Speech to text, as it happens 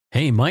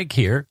Hey, Mike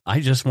here. I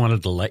just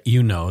wanted to let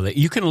you know that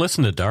you can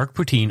listen to Dark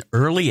Poutine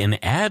early and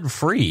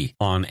ad-free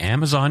on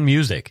Amazon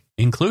Music,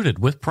 included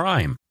with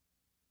Prime.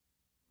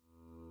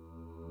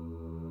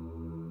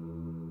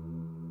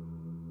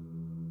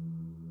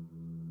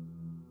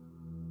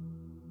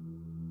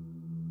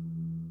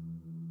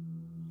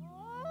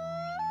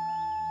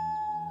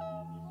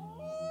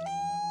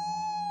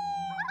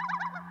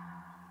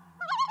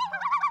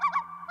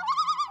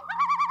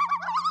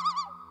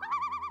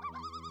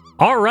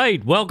 All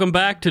right, welcome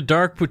back to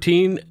Dark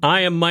Poutine.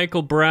 I am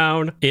Michael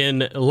Brown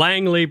in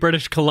Langley,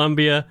 British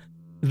Columbia.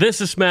 This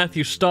is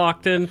Matthew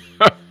Stockton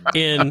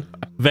in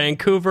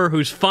Vancouver,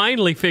 who's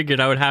finally figured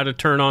out how to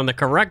turn on the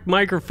correct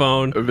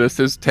microphone. This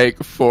is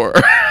take 4.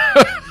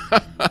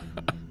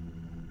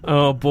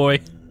 Oh,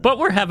 boy. But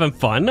we're having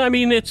fun. I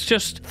mean, it's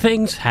just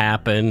things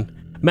happen.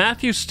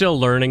 Matthew's still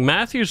learning.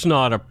 Matthew's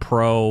not a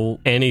pro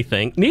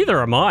anything. Neither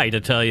am I,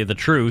 to tell you the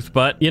truth.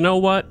 But you know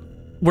what?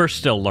 We're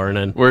still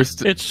learning.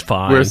 It's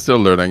fine. We're still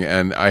learning,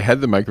 and I had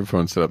the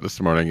microphone set up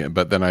this morning,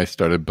 but then I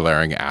started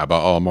blaring ABBA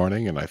all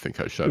morning, and I think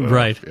I shut it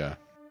off. Yeah.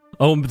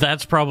 Oh,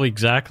 that's probably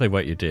exactly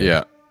what you did.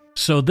 Yeah.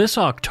 So this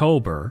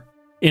October,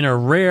 in a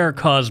rare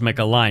cosmic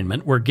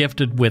alignment, we're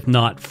gifted with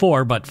not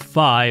 4, but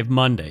 5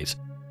 Mondays.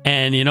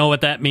 And you know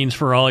what that means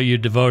for all you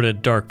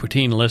devoted Dark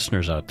Poutine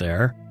listeners out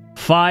there?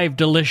 5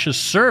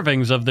 delicious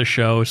servings of the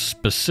show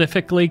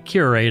specifically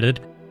curated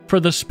for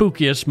the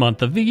spookiest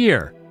month of the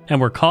year. And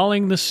we're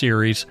calling the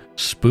series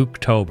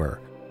Spooktober.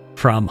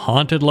 From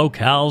haunted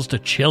locales to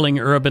chilling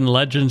urban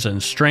legends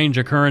and strange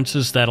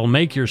occurrences that'll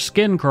make your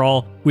skin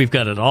crawl, we've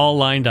got it all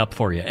lined up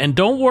for you. And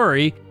don't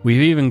worry,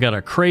 we've even got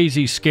a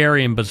crazy,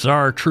 scary, and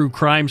bizarre true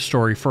crime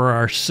story for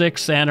our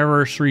 6th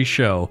anniversary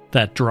show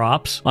that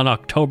drops on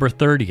October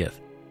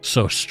 30th.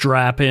 So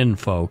strap in,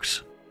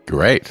 folks.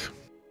 Great.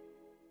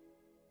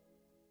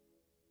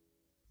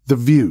 The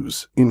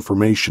views,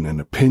 information,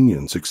 and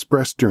opinions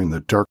expressed during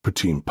the Dark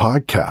Poutine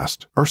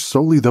podcast are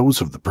solely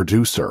those of the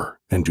producer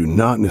and do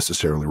not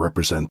necessarily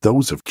represent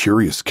those of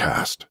Curious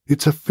Cast,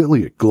 its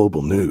affiliate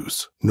Global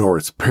News, nor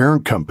its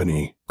parent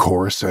company,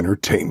 Chorus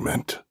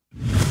Entertainment.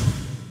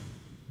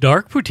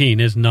 Dark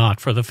Poutine is not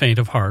for the faint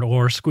of heart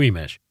or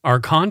squeamish. Our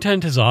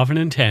content is often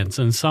intense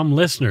and some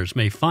listeners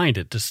may find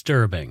it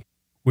disturbing.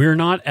 We're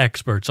not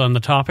experts on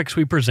the topics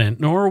we present,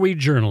 nor are we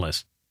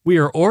journalists. We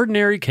are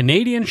ordinary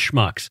Canadian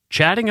schmucks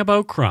chatting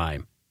about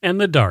crime and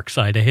the dark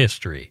side of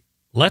history.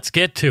 Let's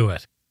get to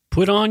it.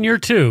 Put on your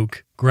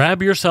toque,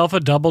 grab yourself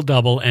a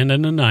double-double and a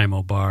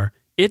Nanaimo bar.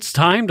 It's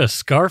time to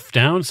scarf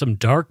down some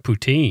Dark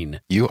Poutine.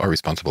 You are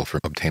responsible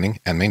for obtaining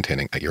and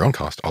maintaining at your own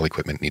cost all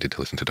equipment needed to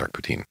listen to Dark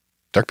Poutine.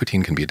 Dark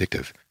Poutine can be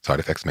addictive. Side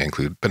effects may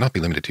include, but not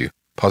be limited to,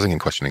 pausing and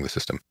questioning the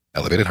system,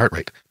 elevated heart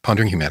rate,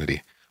 pondering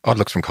humanity, odd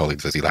looks from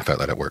colleagues as you laugh out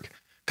loud at work,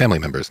 family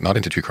members not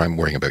into true crime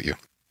worrying about you.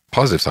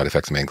 Positive side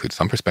effects may include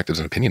some perspectives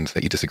and opinions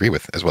that you disagree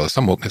with, as well as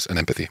some wokeness and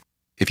empathy.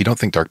 If you don't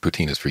think Dark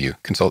Poutine is for you,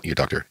 consult your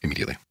doctor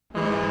immediately.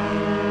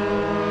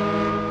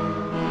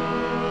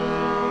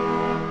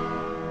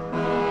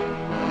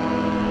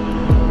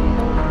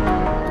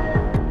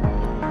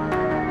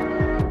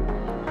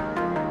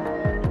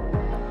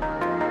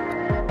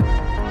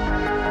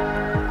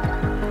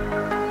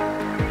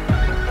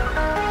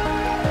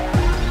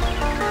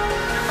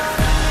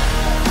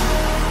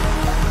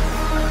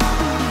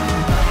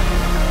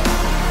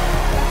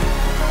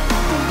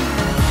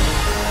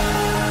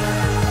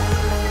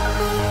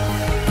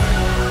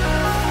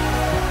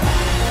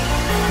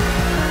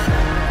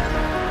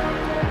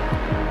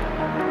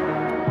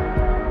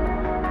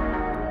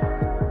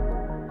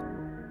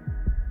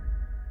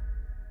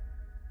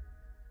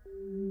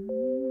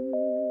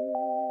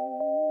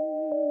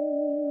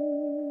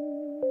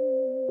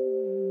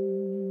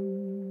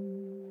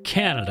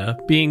 Canada,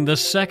 being the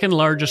second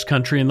largest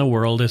country in the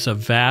world, is a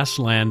vast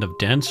land of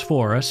dense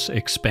forests,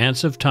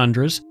 expansive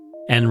tundras,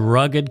 and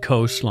rugged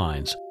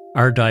coastlines.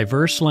 Our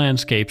diverse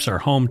landscapes are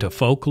home to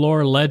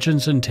folklore,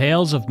 legends, and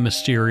tales of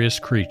mysterious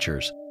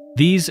creatures.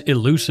 These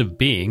elusive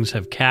beings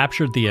have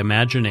captured the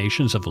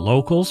imaginations of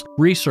locals,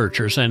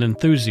 researchers, and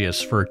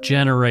enthusiasts for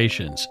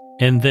generations.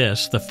 In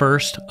this, the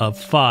first of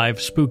 5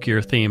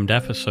 spookier-themed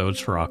episodes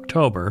for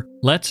October,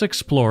 let's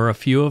explore a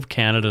few of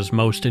Canada's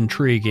most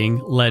intriguing,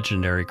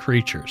 legendary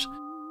creatures.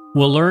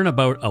 We'll learn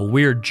about a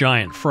weird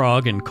giant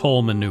frog in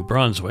Coleman, New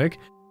Brunswick,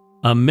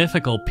 a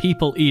mythical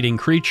people-eating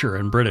creature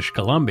in British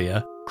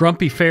Columbia,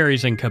 grumpy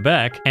fairies in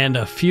Quebec, and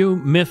a few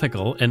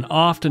mythical and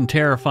often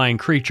terrifying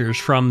creatures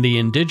from the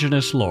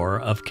indigenous lore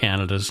of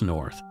Canada's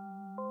north.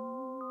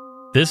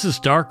 This is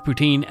Dark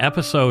Poutine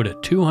episode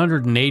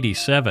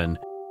 287,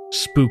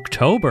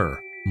 Spooktober,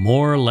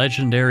 More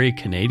Legendary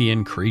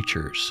Canadian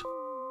Creatures.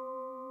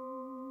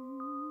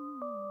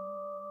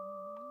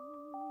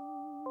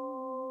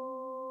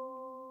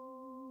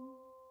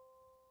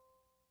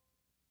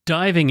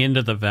 Diving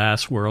into the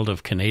vast world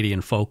of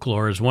Canadian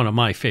folklore is one of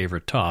my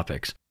favorite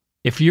topics.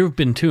 If you've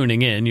been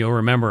tuning in, you'll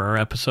remember our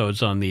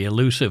episodes on the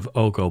elusive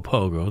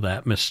Ogopogo,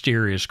 that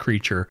mysterious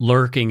creature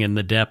lurking in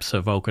the depths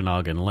of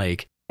Okanagan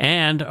Lake,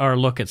 and our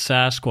look at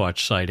Sasquatch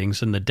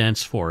sightings in the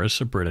dense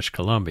forests of British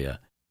Columbia.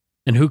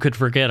 And who could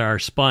forget our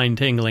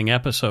spine-tingling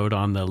episode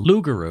on the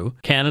loup-garou,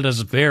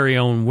 Canada's very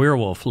own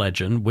werewolf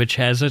legend, which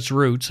has its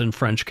roots in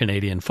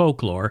French-Canadian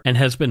folklore and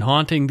has been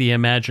haunting the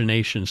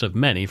imaginations of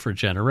many for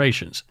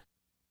generations.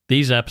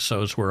 These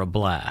episodes were a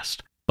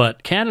blast.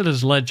 But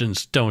Canada's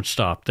legends don't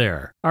stop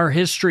there. Our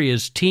history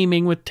is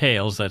teeming with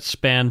tales that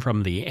span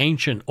from the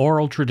ancient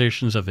oral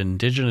traditions of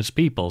indigenous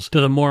peoples to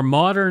the more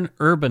modern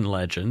urban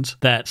legends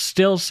that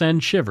still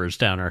send shivers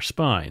down our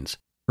spines.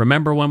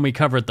 Remember when we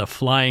covered the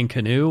flying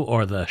canoe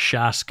or the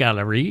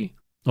chasse-galerie?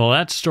 Well,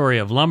 that story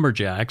of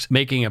lumberjacks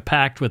making a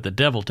pact with the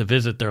devil to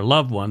visit their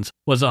loved ones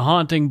was a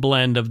haunting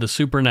blend of the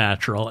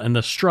supernatural and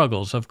the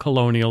struggles of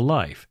colonial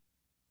life.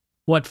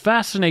 What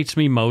fascinates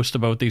me most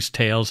about these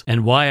tales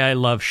and why I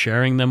love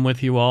sharing them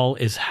with you all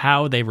is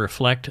how they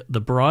reflect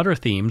the broader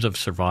themes of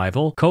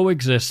survival,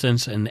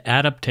 coexistence, and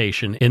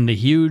adaptation in the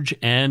huge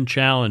and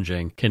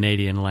challenging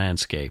Canadian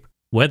landscape.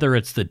 Whether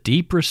it's the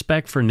deep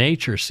respect for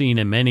nature seen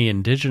in many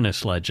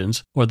indigenous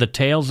legends or the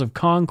tales of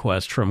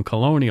conquest from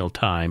colonial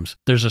times,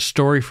 there's a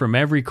story from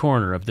every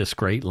corner of this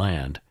great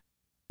land.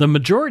 The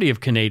majority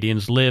of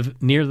Canadians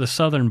live near the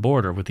southern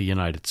border with the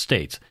United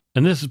States,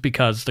 and this is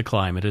because the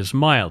climate is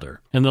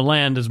milder and the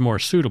land is more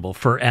suitable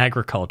for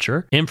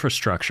agriculture,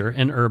 infrastructure,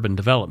 and urban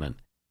development.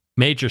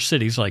 Major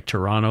cities like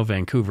Toronto,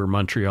 Vancouver,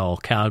 Montreal,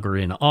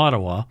 Calgary, and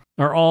Ottawa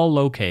are all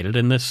located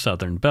in this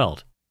southern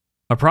belt.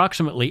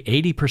 Approximately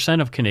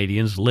 80% of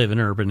Canadians live in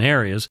urban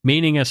areas,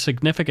 meaning a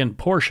significant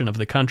portion of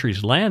the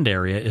country's land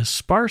area is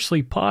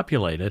sparsely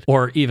populated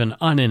or even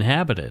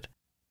uninhabited.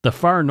 The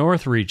far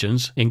north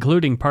regions,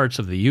 including parts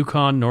of the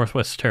Yukon,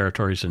 Northwest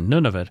Territories, and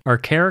Nunavut, are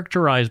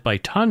characterized by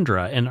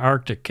tundra and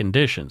Arctic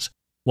conditions.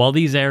 While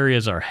these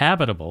areas are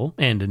habitable,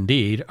 and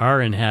indeed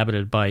are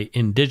inhabited by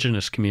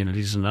indigenous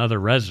communities and other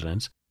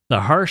residents,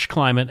 the harsh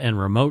climate and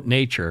remote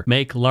nature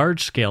make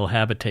large-scale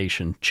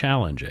habitation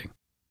challenging.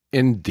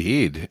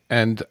 Indeed.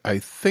 And I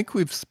think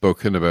we've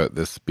spoken about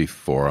this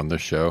before on the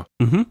show,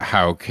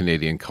 how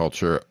Canadian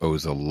culture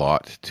owes a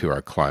lot to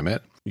our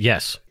climate.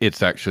 Yes.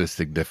 It's actually a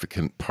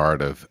significant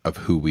part of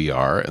who we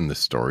are and the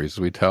stories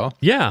we tell.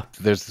 Yeah.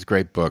 There's this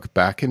great book.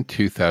 Back in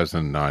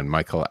 2009,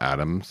 Michael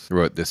Adams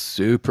wrote this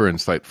super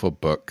insightful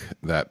book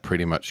that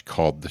pretty much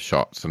called the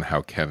shots on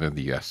how Canada and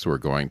the US were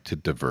going to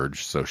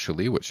diverge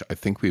socially, which I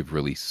think we've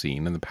really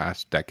seen in the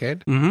past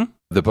decade.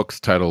 The book's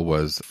title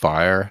was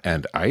Fire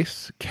and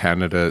Ice,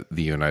 Canada,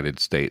 the United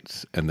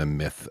States, and the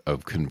Myth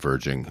of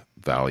Converging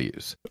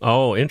Values.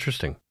 Oh,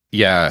 interesting.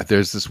 Yeah,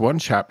 there's this one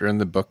chapter in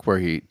the book where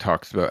he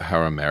talks about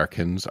how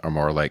Americans are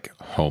more like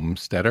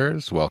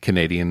homesteaders, while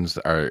Canadians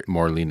are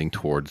more leaning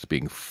towards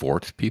being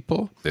fort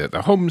people.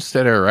 The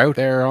homesteader out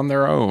there on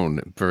their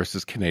own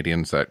versus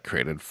Canadians that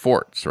created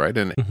forts, right?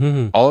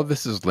 And all of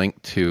this is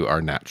linked to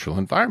our natural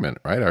environment,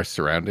 right? Our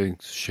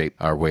surroundings shape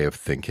our way of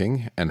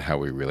thinking and how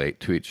we relate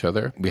to each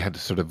other. We had to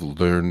sort of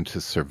learn to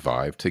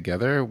survive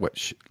together,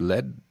 which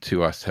led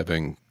to us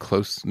having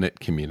close-knit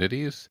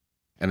communities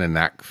and a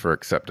knack for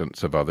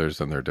acceptance of others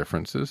and their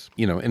differences.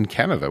 You know, in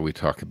Canada, we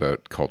talk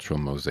about cultural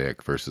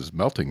mosaic versus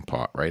melting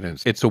pot, right?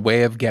 And it's a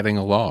way of getting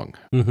along.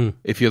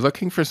 If you're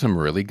looking for some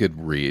really good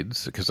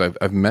reads, because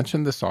I've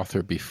mentioned this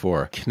author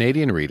before,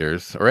 Canadian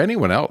readers, or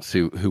anyone else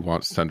who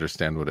wants to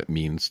understand what it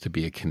means to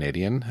be a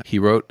Canadian, he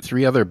wrote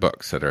 3 other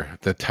books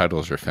the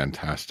titles are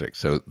fantastic.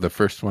 So the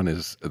first one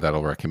that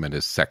I'll recommend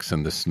is Sex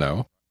in the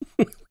Snow.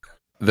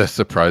 The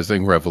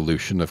Surprising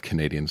Revolution of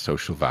Canadian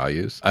Social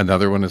Values.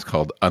 Another one is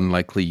called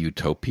Unlikely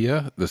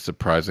Utopia, The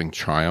Surprising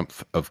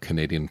Triumph of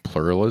Canadian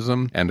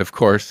Pluralism. And of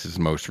course, his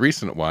most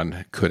recent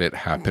one, Could It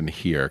Happen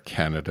Here?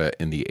 Canada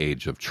in the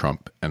Age of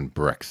Trump and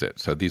Brexit.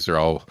 So these are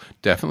all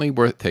definitely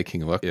worth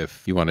taking a look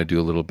if you want to do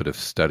a little bit of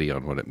study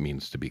on what it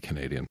means to be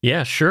Canadian.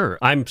 Yeah, sure.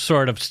 I'm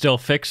sort of still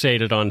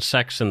fixated on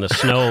Sex in the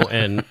Snow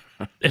and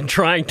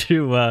trying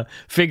to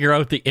figure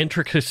out the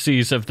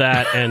intricacies of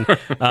that. And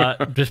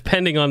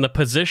depending on the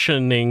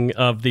positioning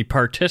of the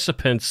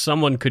participants,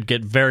 someone could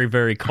get very,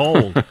 very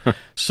cold.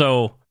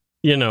 So,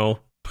 you know,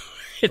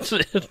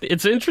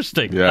 it's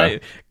interesting. Yeah.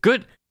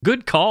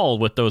 Good call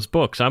with those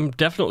books. I'm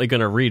definitely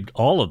going to read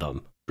all of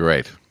them.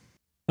 Great.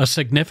 A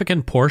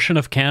significant portion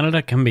of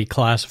Canada can be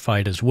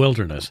classified as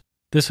wilderness.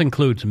 This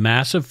includes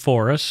massive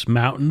forests,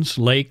 mountains,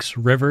 lakes,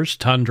 rivers,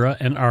 tundra,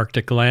 and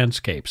Arctic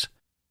landscapes.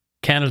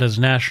 Canada's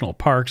national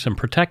parks and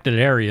protected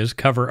areas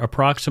cover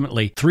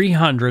approximately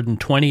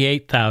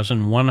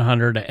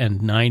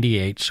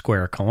 328,198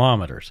 square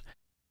kilometers,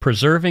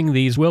 preserving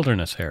these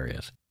wilderness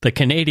areas. The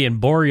Canadian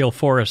boreal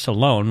forest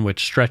alone,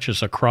 which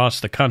stretches across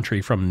the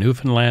country from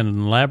Newfoundland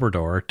and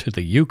Labrador to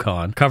the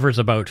Yukon, covers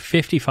about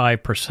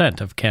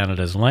 55% of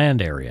Canada's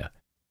land area.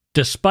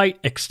 Despite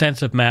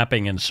extensive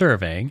mapping and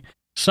surveying,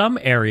 some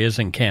areas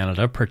in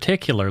Canada,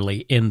 particularly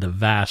in the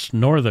vast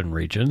northern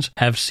regions,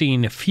 have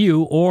seen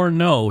few or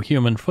no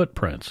human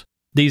footprints.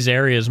 These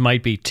areas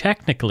might be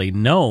technically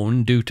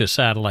known due to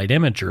satellite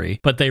imagery,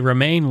 but they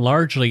remain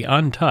largely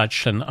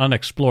untouched and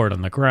unexplored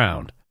on the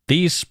ground.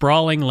 These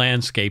sprawling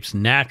landscapes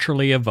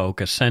naturally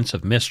evoke a sense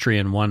of mystery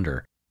and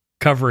wonder.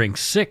 Covering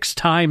 6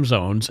 time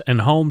zones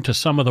and home to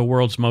some of the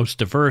world's most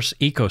diverse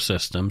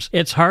ecosystems,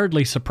 it's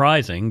hardly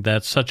surprising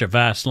that such a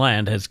vast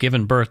land has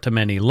given birth to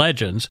many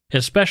legends,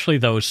 especially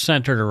those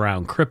centered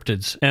around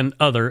cryptids and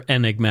other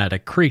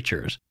enigmatic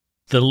creatures.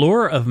 The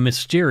lure of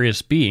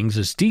mysterious beings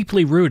is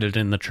deeply rooted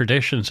in the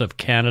traditions of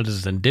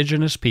Canada's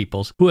indigenous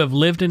peoples who have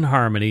lived in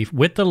harmony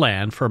with the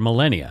land for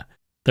millennia.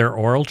 Their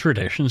oral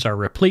traditions are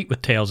replete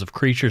with tales of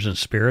creatures and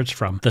spirits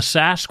from the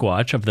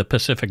Sasquatch of the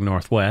Pacific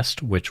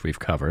Northwest, which we've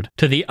covered,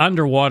 to the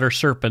underwater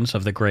serpents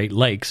of the Great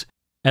Lakes.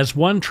 As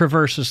one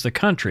traverses the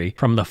country,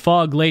 from the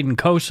fog-laden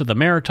coasts of the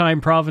Maritime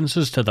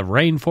provinces to the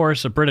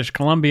rainforests of British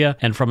Columbia,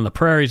 and from the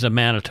prairies of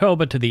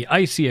Manitoba to the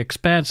icy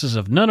expanses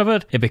of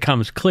Nunavut, it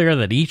becomes clear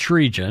that each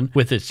region,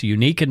 with its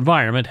unique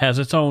environment, has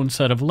its own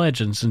set of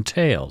legends and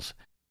tales.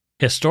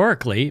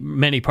 Historically,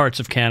 many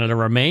parts of Canada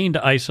remained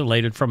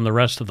isolated from the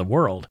rest of the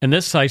world, and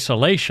this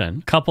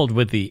isolation, coupled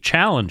with the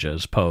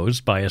challenges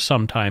posed by a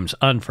sometimes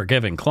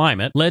unforgiving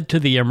climate, led to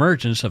the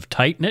emergence of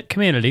tight-knit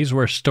communities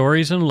where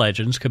stories and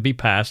legends could be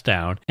passed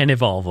down and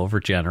evolve over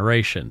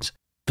generations.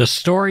 The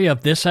story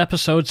of this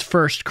episode's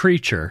first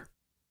creature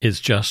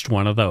is just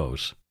one of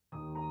those.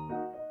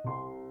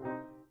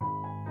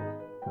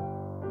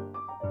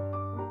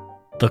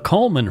 The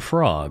Coleman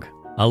frog,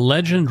 a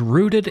legend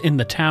rooted in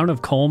the town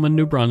of Coleman,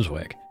 New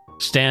Brunswick,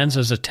 stands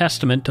as a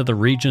testament to the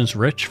region's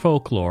rich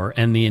folklore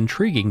and the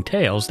intriguing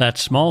tales that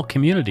small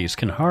communities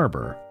can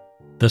harbor.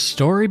 The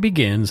story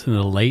begins in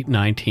the late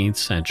 19th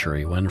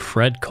century when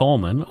Fred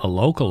Coleman, a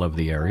local of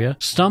the area,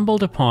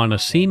 stumbled upon a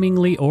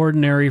seemingly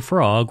ordinary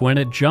frog when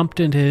it jumped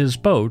into his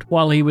boat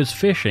while he was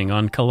fishing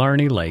on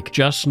Killarney Lake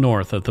just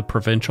north of the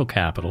provincial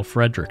capital,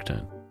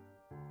 Fredericton.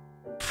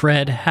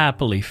 Fred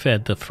happily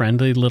fed the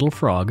friendly little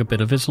frog a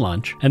bit of his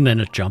lunch, and then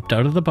it jumped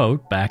out of the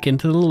boat, back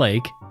into the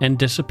lake, and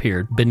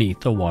disappeared beneath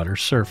the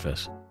water's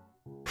surface.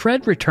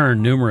 Fred returned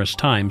numerous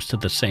times to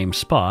the same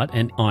spot,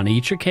 and on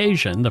each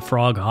occasion the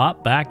frog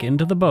hopped back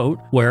into the boat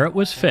where it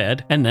was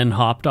fed and then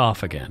hopped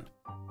off again.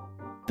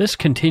 This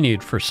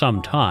continued for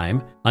some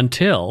time,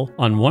 until,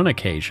 on one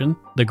occasion,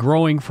 the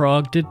growing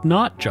frog did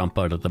not jump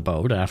out of the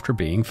boat after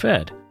being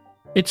fed.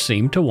 It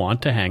seemed to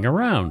want to hang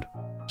around,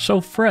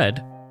 so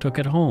Fred took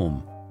it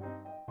home.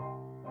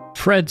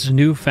 Fred's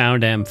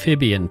newfound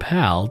amphibian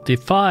pal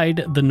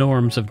defied the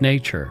norms of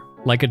nature.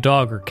 Like a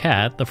dog or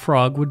cat, the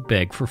frog would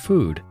beg for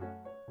food.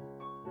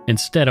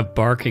 Instead of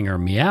barking or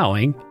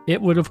meowing, it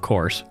would of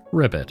course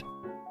ribbit.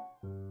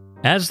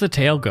 As the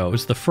tale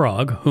goes, the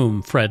frog,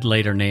 whom Fred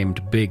later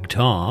named Big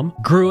Tom,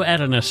 grew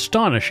at an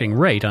astonishing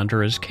rate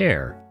under his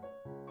care.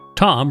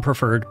 Tom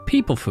preferred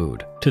people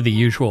food to the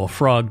usual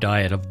frog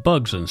diet of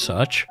bugs and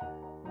such,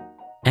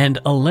 and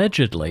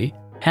allegedly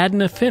had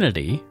an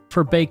affinity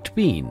for baked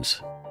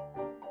beans.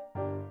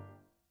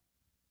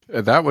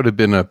 That would have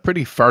been a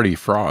pretty farty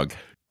frog.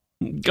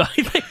 I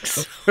think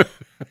so.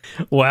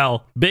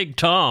 Well, Big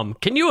Tom,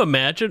 can you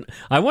imagine?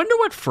 I wonder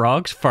what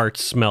frogs' farts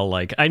smell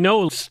like. I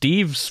know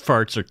Steve's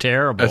farts are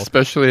terrible.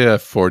 Especially a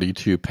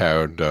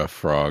 42-pound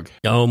frog.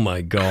 Oh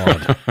my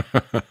God.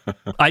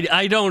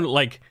 I don't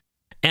like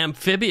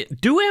amphibian.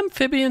 Do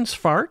amphibians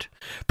fart?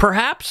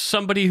 Perhaps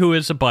somebody who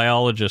is a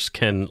biologist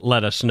can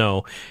let us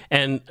know.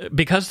 And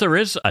because there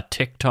is a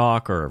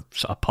TikTok or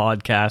a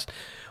podcast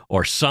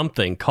or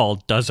something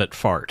called Does It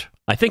Fart?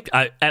 I think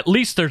at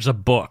least there's a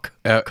book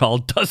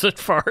called Does It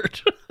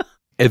Fart?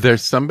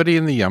 There's somebody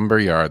in the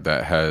Yumber Yard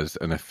that has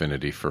an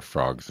affinity for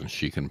frogs, and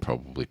she can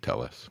probably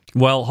tell us.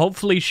 Well,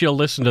 hopefully she'll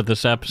listen to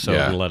this episode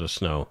and let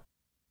us know.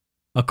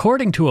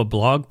 According to a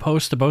blog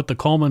post about the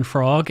Coleman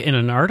frog in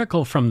an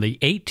article from the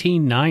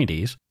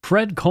 1890s,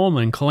 Fred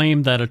Coleman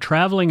claimed that a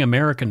traveling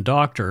American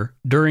doctor,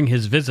 during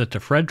his visit to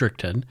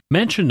Fredericton,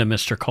 mentioned to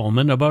Mr.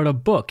 Coleman about a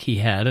book he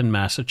had in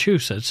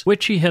Massachusetts,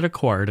 which he had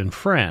acquired in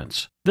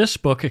France. This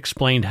book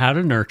explained how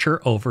to nurture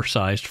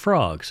oversized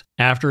frogs.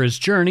 After his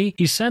journey,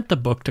 he sent the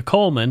book to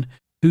Coleman,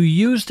 who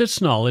used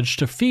its knowledge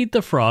to feed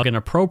the frog an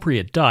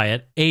appropriate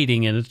diet,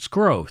 aiding in its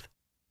growth.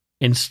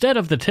 Instead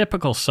of the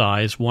typical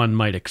size one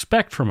might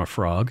expect from a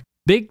frog,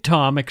 Big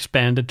Tom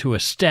expanded to a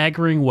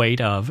staggering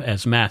weight of,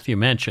 as Matthew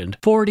mentioned,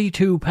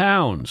 42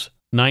 pounds,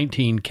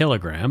 19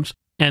 kilograms,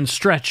 and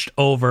stretched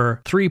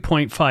over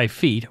 3.5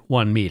 feet,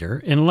 1 meter,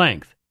 in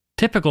length.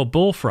 Typical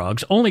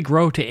bullfrogs only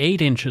grow to 8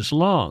 inches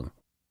long.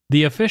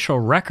 The official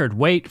record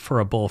weight for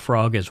a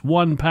bullfrog is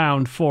 1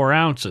 pound 4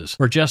 ounces,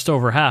 or just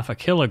over half a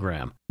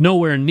kilogram,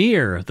 nowhere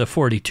near the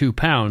 42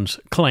 pounds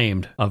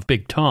claimed of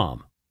Big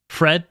Tom.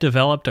 Fred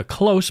developed a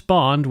close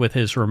bond with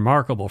his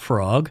remarkable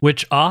frog,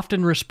 which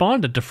often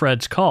responded to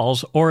Fred's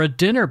calls or a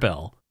dinner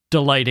bell,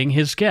 delighting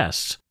his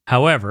guests.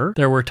 However,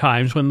 there were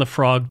times when the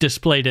frog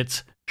displayed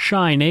its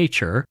shy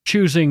nature,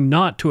 choosing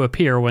not to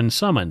appear when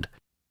summoned.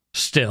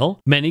 Still,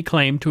 many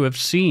claim to have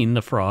seen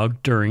the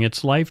frog during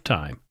its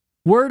lifetime.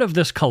 Word of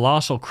this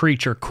colossal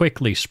creature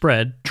quickly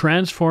spread,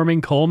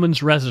 transforming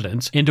Coleman's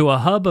residence into a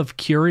hub of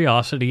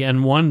curiosity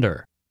and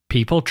wonder.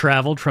 People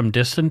traveled from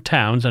distant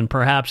towns and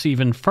perhaps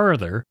even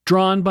further,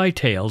 drawn by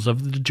tales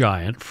of the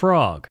giant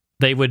frog.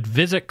 They would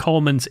visit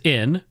Coleman's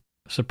inn,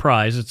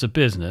 surprise, it's a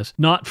business,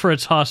 not for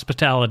its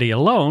hospitality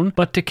alone,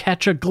 but to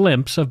catch a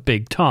glimpse of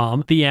Big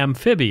Tom, the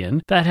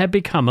amphibian that had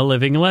become a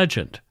living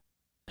legend.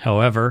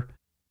 However,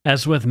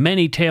 as with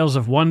many tales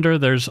of wonder,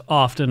 there's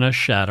often a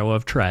shadow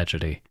of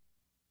tragedy.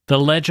 The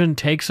legend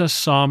takes a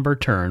somber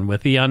turn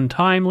with the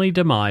untimely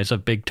demise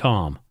of Big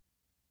Tom.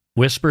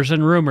 Whispers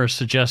and rumors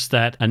suggest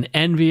that an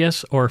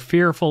envious or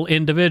fearful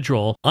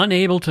individual,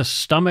 unable to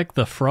stomach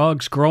the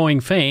frog's growing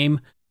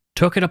fame,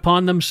 took it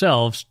upon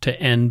themselves to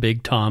end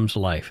Big Tom's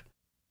life.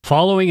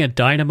 Following a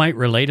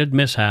dynamite-related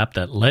mishap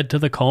that led to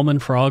the Coleman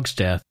frog's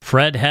death,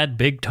 Fred had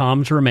Big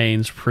Tom's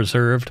remains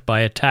preserved by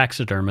a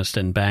taxidermist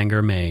in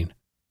Bangor, Maine.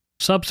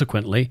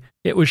 Subsequently,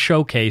 it was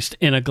showcased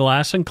in a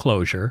glass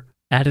enclosure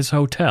at his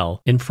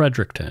hotel in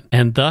Fredericton,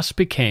 and thus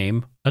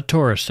became a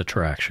tourist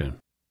attraction.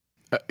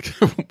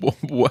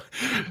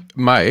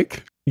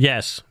 Mike?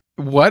 Yes.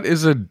 What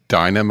is a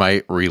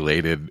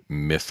dynamite-related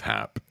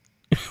mishap?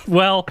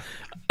 Well,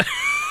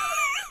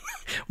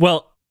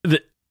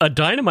 a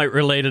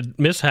dynamite-related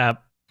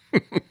mishap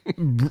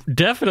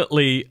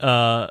definitely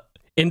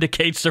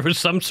indicates there was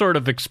some sort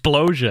of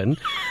explosion.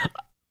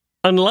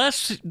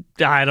 Unless,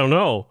 I don't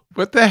know.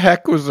 What the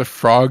heck was a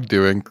frog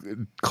doing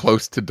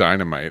close to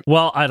dynamite?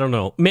 Well, I don't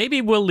know. Maybe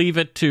we'll leave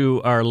it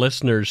to our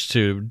listeners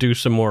to do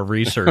some more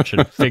research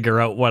and figure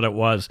out what it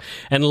was.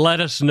 And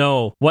let us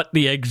know what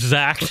the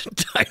exact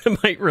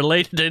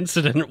dynamite-related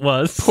incident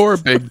was. Poor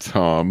Big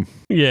Tom.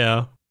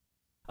 Yeah.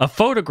 A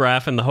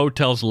photograph in the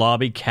hotel's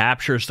lobby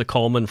captures the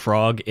Coleman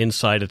frog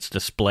inside its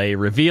display,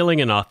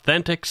 revealing an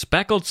authentic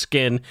speckled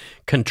skin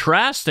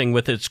contrasting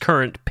with its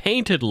current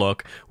painted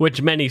look, which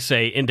many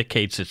say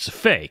indicates it's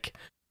fake.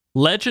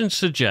 Legend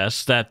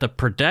suggests that the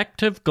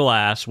protective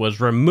glass was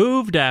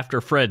removed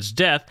after Fred's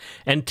death,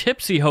 and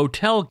tipsy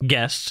hotel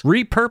guests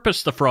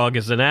repurposed the frog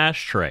as an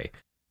ashtray.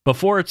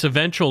 Before its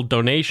eventual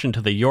donation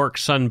to the York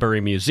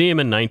Sunbury Museum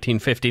in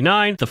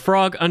 1959, the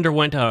frog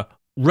underwent a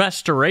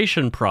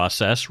restoration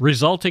process,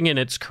 resulting in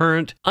its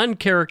current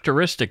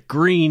uncharacteristic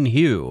green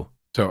hue.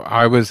 So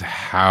I was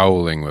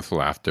howling with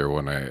laughter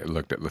when I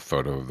looked at the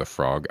photo of the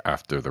frog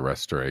after the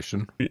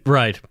restoration.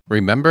 Right.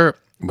 Remember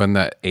when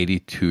that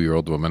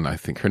 82-year-old woman, I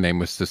think her name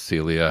was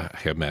Cecilia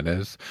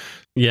Jimenez,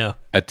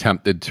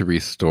 attempted to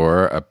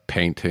restore a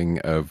painting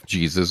of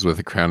Jesus with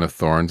a crown of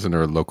thorns in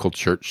her local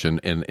church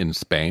in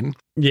Spain?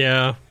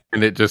 Yeah.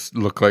 And it just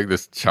looked like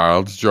this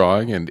child's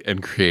drawing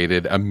and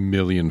created a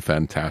million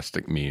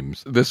fantastic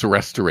memes. This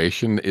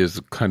restoration is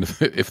kind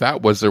of, if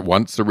that was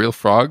once a real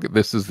frog,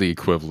 this is the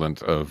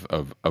equivalent of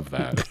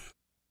that.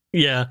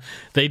 Yeah,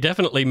 they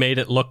definitely made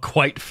it look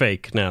quite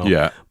fake now.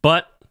 Yeah.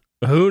 But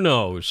who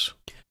knows?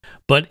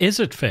 But is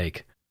it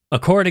fake?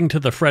 According to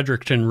the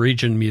Fredericton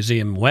Region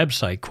Museum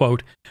website,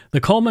 quote,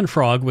 the Coleman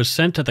frog was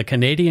sent to the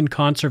Canadian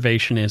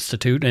Conservation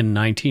Institute in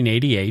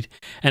 1988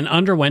 and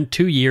underwent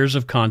 2 years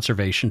of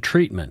conservation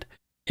treatment.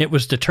 It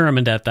was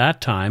determined at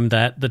that time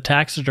that the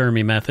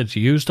taxidermy methods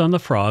used on the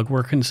frog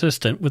were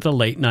consistent with the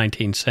late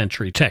 19th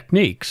century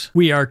techniques.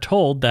 We are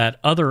told that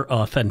other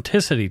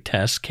authenticity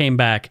tests came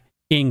back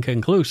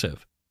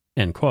inconclusive,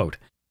 end quote.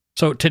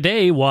 So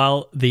today,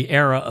 while the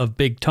era of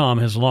Big Tom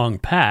has long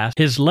passed,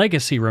 his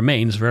legacy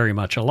remains very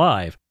much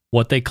alive.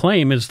 What they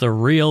claim is the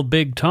real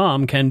Big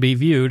Tom can be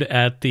viewed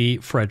at the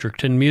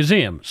Fredericton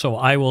Museum, so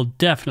I will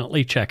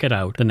definitely check it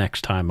out the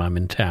next time I'm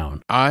in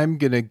town. I'm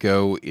going to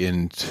go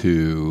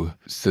into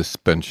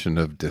suspension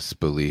of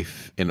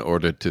disbelief in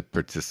order to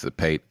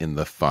participate in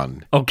the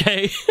fun.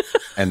 Okay.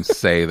 And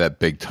say that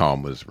Big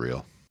Tom was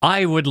real.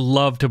 I would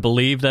love to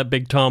believe that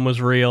Big Tom was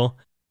real.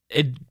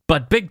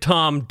 But Big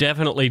Tom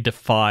definitely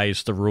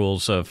defies the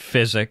rules of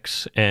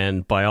physics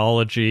and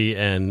biology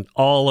and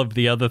all of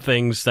the other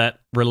things that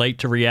relate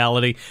to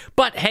reality.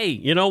 But hey,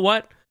 you know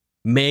what?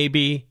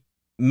 Maybe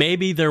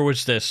there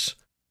was this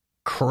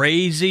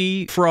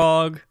crazy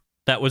frog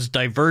that was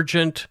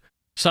divergent,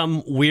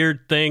 some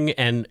weird thing,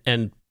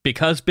 and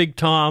because Big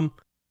Tom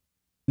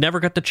never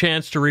got the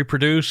chance to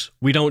reproduce,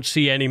 we don't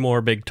see any more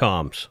Big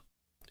Toms.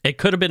 It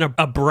could have been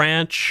a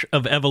branch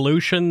of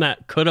evolution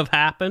that could have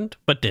happened,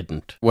 but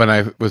didn't. When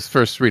I was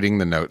first reading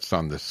the notes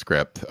on the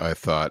script, I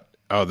thought,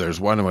 oh, there's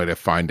one way to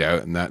find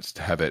out, and that's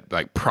to have it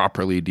like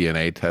properly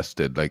DNA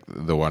tested, like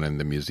the one in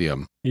the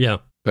museum. Yeah.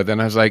 But then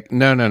I was like,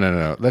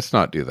 no, let's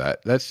not do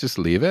that. Let's just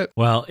leave it.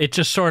 Well, it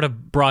just sort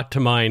of brought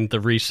to mind the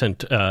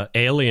recent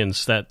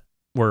aliens that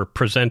were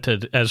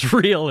presented as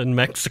real in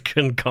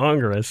Mexican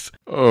Congress.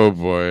 Oh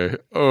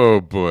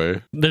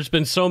boy. There's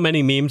been so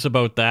many memes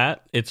about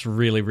that. It's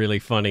really, really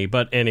funny.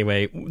 But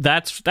anyway,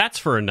 that's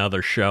for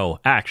another show,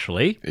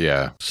 actually.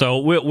 Yeah. So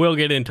we'll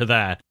get into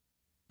that.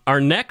 Our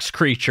next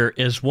creature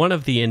is one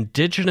of the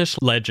indigenous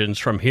legends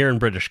from here in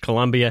British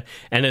Columbia,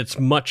 and it's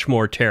much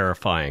more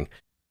terrifying.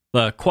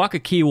 The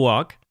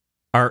Quakikiwak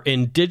are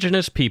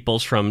indigenous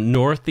peoples from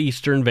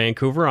northeastern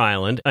Vancouver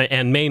Island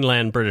and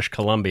mainland British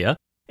Columbia.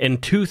 In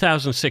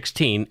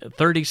 2016,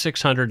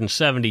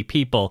 3,670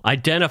 people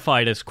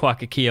identified as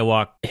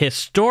Quakikiwak.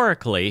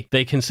 Historically,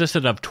 they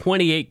consisted of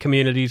 28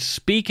 communities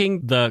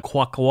speaking the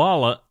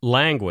Kwakwala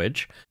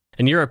language.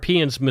 and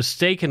Europeans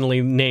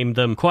mistakenly named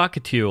them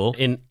Quackatule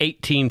in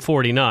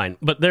 1849.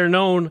 But they're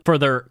known for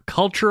their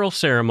cultural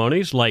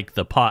ceremonies like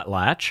the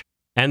potlatch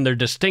and their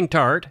distinct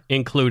art,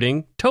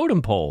 including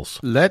totem poles.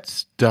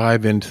 Let's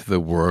dive into the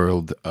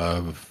world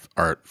of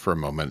art for a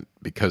moment,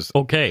 because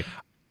Okay.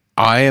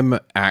 I am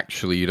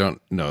actually, you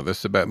don't know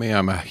this about me,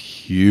 I'm a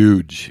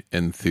huge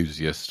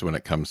enthusiast when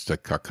it comes to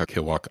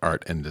Kwakwaka'wakw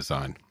art and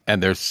design.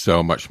 And there's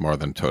so much more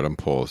than totem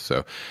poles.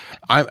 So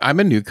I'm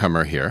a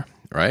newcomer here,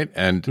 right?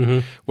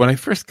 And when I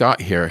first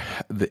got here,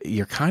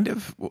 you're kind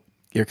of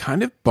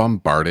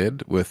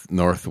bombarded with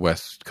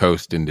Northwest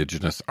Coast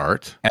indigenous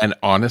art. And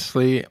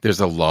honestly, there's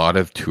a lot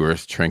of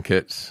tourist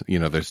trinkets. You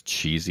know, there's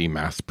cheesy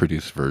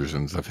mass-produced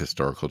versions of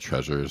historical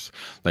treasures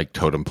like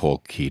totem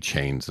pole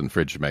keychains and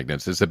fridge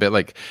magnets. It's a bit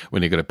like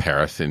when you go to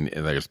Paris and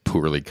there's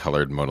poorly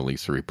colored Mona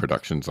Lisa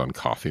reproductions on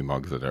coffee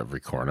mugs at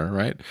every corner,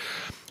 right?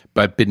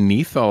 But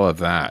beneath all of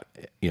that,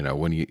 you know,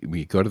 when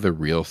we go to the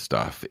real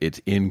stuff, it's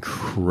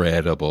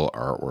incredible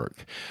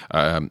artwork.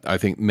 I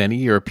think many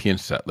European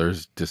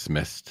settlers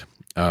dismissed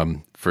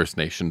First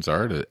Nations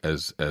art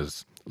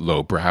as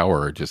lowbrow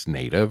or just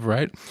native,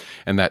 right?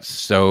 And that's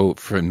so,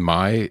 from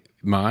my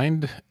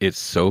mind, it's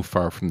so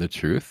far from the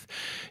truth.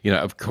 You know,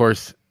 of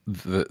course,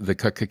 the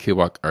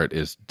Kwakwaka'wakw art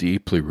is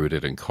deeply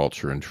rooted in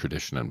culture and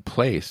tradition and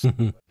place.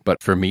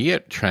 But for me,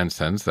 it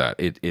transcends that.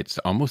 It's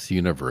almost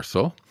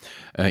universal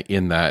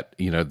in that,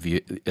 you know,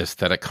 the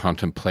aesthetic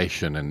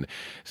contemplation and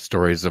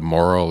stories of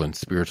moral and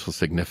spiritual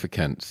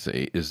significance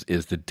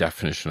is the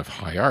definition of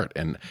high art.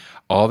 And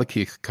all the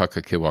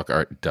Kwakwaka'wakw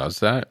art does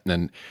that.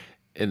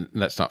 And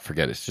let's not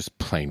forget, it's just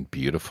plain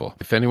beautiful.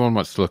 If anyone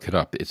wants to look it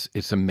up,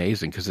 it's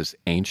amazing because it's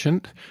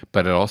ancient,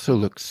 but it also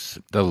looks,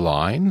 the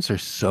lines are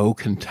so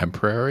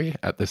contemporary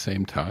at the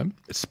same time.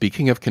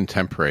 Speaking of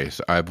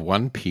contemporaries, I have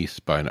one piece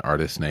by an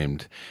artist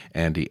named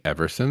Andy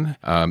Everson,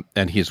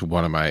 and he's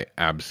one of my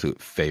absolute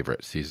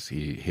favorites.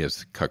 He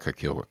has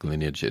Kwakwaka'wakw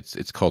lineage.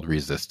 It's called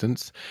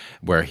Resistance,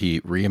 where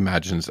he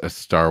reimagines a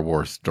Star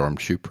Wars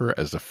stormtrooper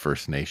as a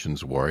First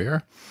Nations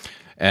warrior.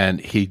 And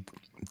he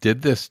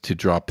did this to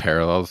draw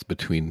parallels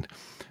between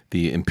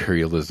the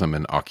imperialism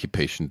and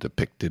occupation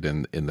depicted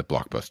in the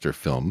blockbuster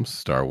films,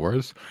 Star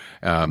Wars,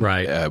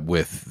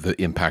 with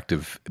the impact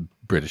of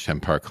British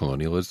Empire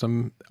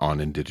colonialism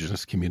on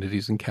indigenous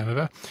communities in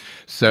Canada.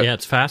 So yeah,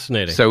 it's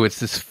fascinating. So it's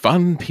this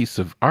fun piece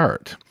of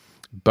art,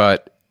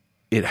 but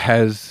it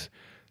has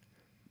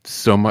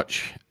so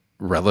much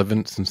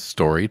relevance and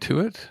story to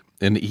it.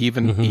 And he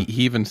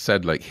even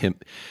said, like,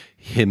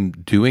 him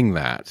doing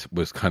that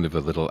was kind of a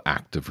little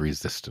act of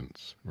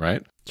resistance,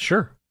 right?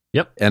 Sure.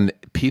 Yep. And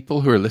people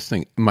who are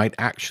listening might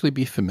actually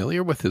be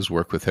familiar with his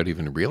work without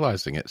even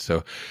realizing it.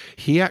 So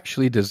he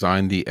actually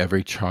designed the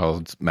Every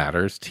Child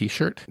Matters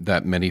t-shirt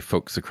that many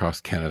folks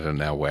across Canada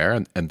now wear.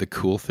 And the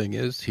cool thing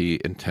is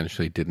he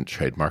intentionally didn't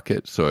trademark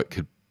it, so it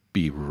could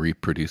be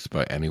reproduced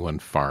by anyone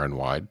far and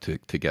wide to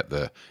get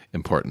the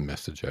important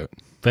message out.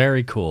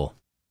 Very cool.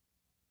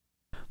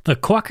 The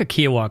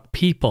Kwakwaka'wakw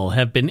people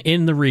have been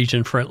in the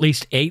region for at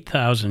least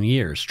 8,000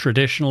 years,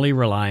 traditionally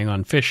relying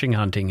on fishing,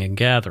 hunting, and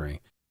gathering.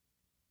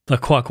 The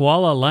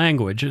Kwakwala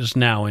language is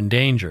now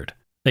endangered.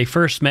 They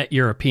first met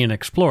European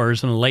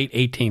explorers in the late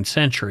 18th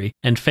century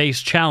and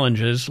faced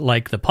challenges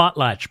like the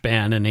potlatch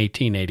ban in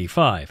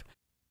 1885.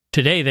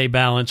 Today they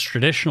balance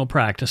traditional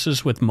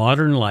practices with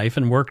modern life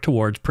and work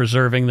towards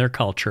preserving their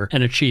culture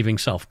and achieving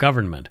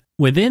self-government.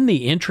 Within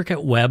the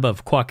intricate web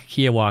of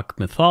Kwakwaka'wakw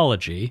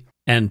mythology,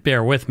 and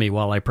bear with me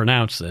while I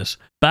pronounce this,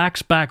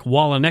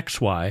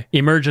 Baksbak-Wallenexwy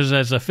emerges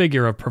as a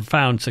figure of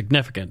profound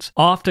significance,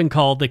 often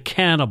called the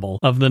cannibal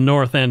of the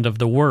north end of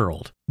the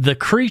world. The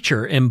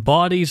creature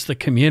embodies the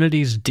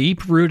community's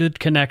deep-rooted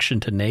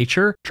connection to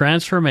nature,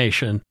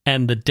 transformation,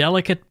 and the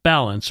delicate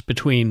balance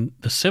between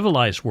the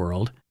civilized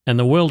world and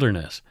the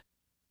wilderness.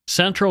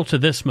 Central to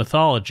this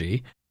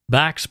mythology,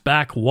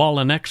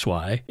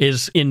 Baksbak-Wallenexwy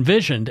is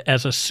envisioned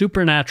as a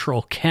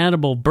supernatural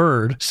cannibal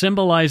bird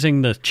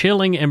symbolizing the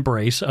chilling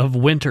embrace of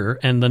winter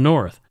and the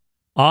north.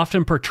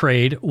 Often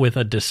portrayed with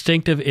a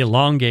distinctive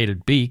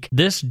elongated beak,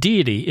 this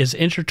deity is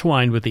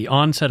intertwined with the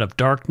onset of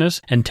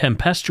darkness and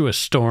tempestuous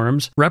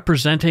storms,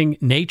 representing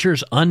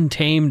nature's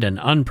untamed and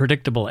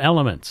unpredictable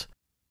elements.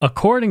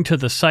 According to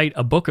the site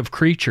A Book of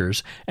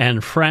Creatures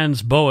and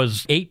Franz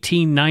Boas'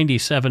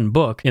 1897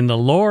 book, in the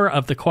lore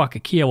of the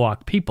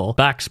Kwakwaka'wakw people,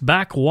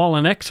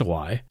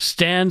 Baksbak-Wallenexwy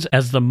stands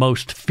as the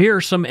most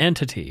fearsome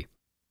entity.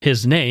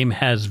 His name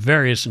has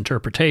various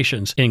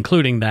interpretations,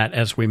 including that,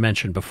 as we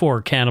mentioned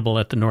before, cannibal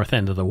at the north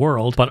end of the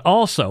world, but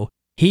also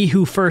he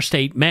who first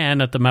ate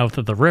man at the mouth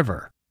of the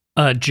river.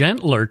 A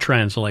gentler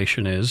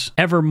translation is,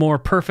 ever more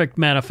perfect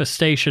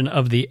manifestation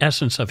of the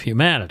essence of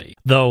humanity,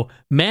 though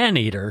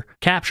man-eater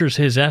captures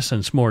his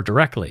essence more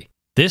directly.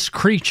 This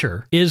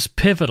creature is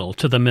pivotal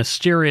to the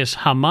mysterious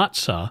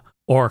Hamatsa,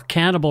 or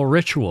cannibal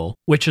ritual,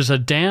 which is a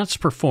dance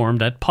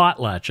performed at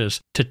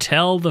potlatches to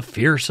tell the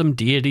fearsome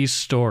deity's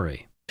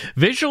story.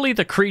 Visually,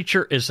 the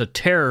creature is a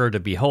terror to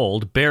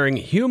behold, bearing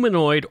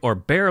humanoid or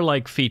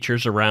bear-like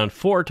features around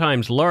 4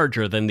 times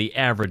larger than the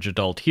average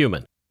adult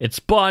human. Its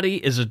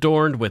body is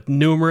adorned with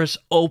numerous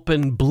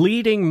open,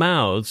 bleeding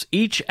mouths,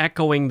 each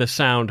echoing the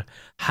sound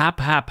hap,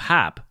 hap,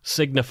 hap,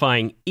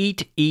 signifying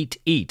eat, eat,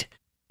 eat.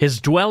 His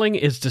dwelling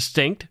is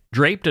distinct,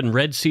 draped in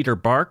red cedar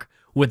bark,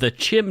 with a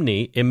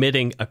chimney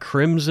emitting a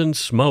crimson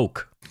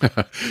smoke.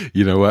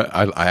 You know what?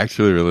 I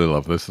actually really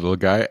love this little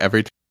guy.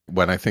 Every time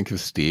when I think of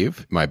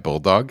Steve, my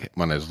bulldog,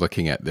 when I was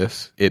looking at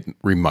this, it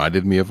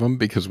reminded me of him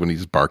because when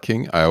he's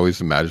barking, I always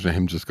imagine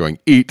him just going,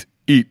 eat,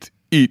 eat,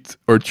 eat,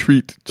 or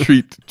treat,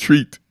 treat,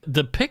 treat.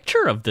 The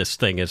picture of this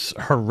thing is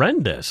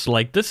horrendous.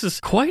 Like, this is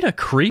quite a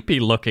creepy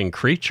looking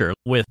creature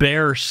with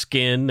bare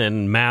skin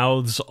and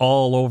mouths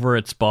all over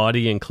its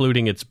body,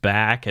 including its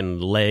back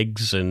and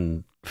legs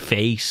and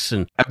face.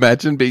 And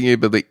imagine being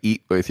able to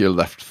eat with your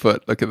left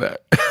foot. Look at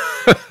that.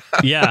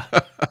 Yeah,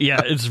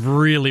 it's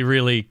really,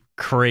 really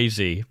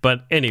crazy.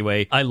 But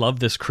anyway, I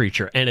love this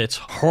creature, and it's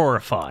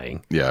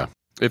horrifying. Yeah.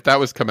 If that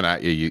was coming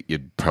at you,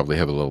 you'd probably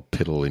have a little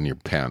piddle in your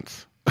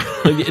pants.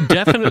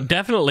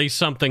 Definitely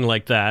something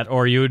like that,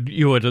 or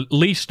you would at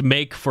least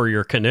make for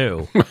your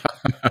canoe.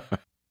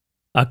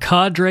 A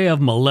cadre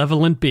of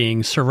malevolent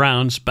beings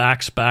surrounds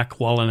Baxback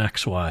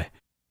Wallenxy.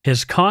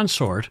 His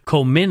consort,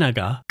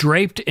 Kominaga,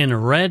 draped in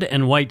red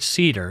and white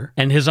cedar,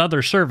 and his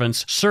other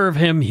servants serve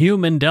him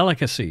human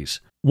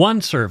delicacies.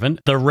 One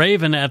servant, the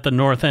raven at the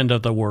north end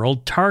of the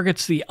world,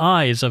 targets the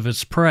eyes of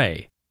its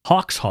prey.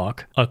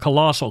 Hawkshawk, a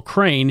colossal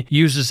crane,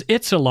 uses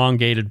its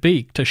elongated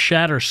beak to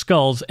shatter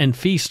skulls and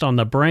feast on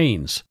the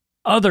brains.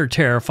 Other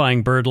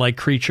terrifying bird-like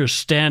creatures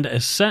stand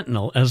as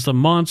sentinel as the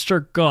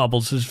monster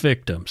gobbles his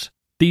victims.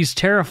 These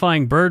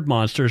terrifying bird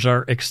monsters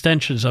are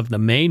extensions of the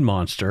main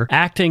monster,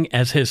 acting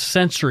as his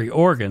sensory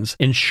organs,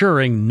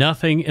 ensuring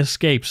nothing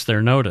escapes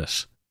their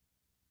notice.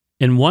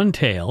 In one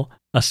tale,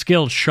 a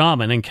skilled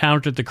shaman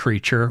encountered the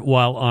creature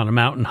while on a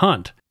mountain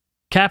hunt.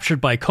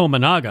 Captured by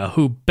Kominaga,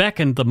 who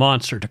beckoned the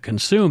monster to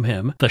consume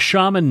him, the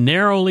shaman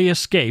narrowly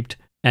escaped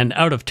and,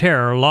 out of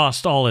terror,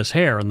 lost all his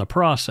hair in the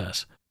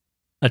process.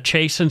 A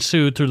chase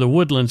ensued through the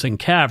woodlands and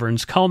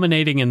caverns,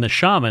 culminating in the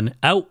shaman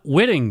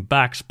outwitting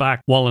Baxback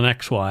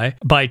Wallenxy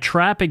by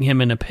trapping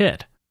him in a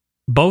pit.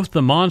 Both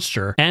the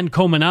monster and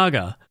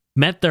Kominaga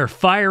met their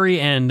fiery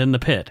end in the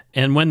pit,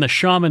 and when the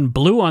shaman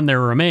blew on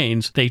their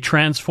remains, they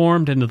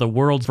transformed into the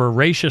world's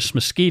voracious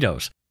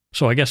mosquitoes.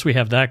 So I guess we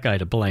have that guy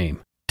to blame.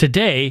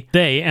 Today,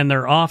 they and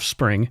their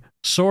offspring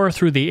soar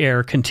through the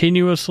air,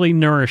 continuously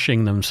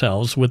nourishing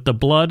themselves with the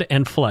blood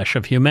and flesh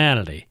of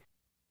humanity.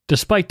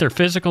 Despite their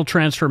physical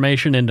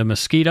transformation into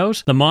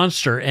mosquitoes, the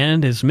monster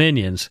and his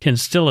minions can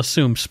still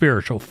assume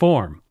spiritual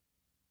form.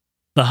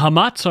 The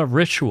Hamatsa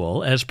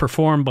ritual, as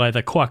performed by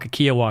the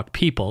Kwakikiawak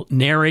people,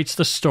 narrates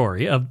the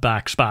story of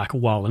Baxback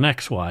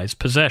Wallenxy's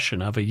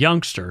possession of a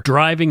youngster,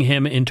 driving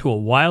him into a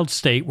wild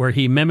state where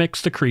he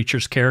mimics the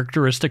creature's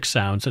characteristic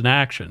sounds and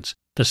actions.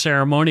 The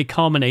ceremony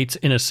culminates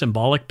in a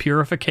symbolic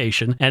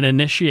purification and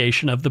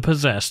initiation of the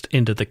possessed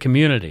into the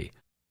community.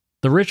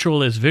 The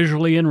ritual is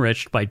visually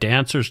enriched by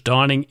dancers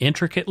donning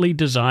intricately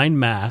designed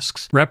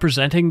masks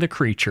representing the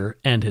creature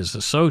and his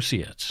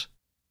associates.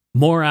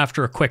 More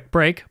after a quick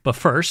break, but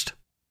first,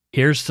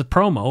 here's the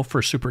promo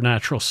for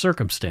Supernatural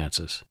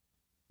Circumstances.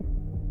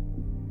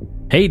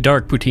 Hey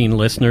Dark Poutine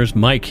listeners,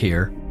 Mike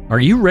here.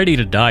 Are you ready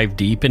to dive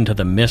deep into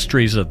the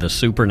mysteries of the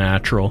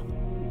supernatural?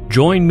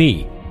 Join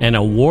me and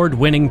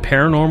award-winning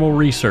paranormal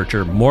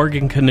researcher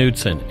Morgan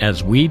Knudsen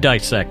as we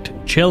dissect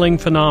chilling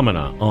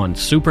phenomena on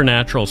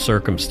Supernatural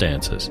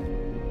Circumstances.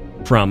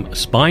 From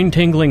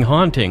spine-tingling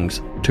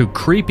hauntings to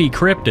creepy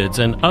cryptids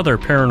and other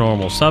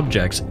paranormal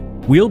subjects,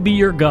 we'll be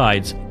your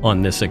guides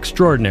on this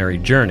extraordinary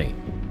journey.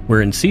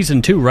 We're in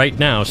Season 2 right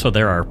now, so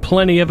there are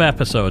plenty of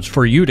episodes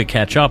for you to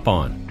catch up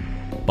on.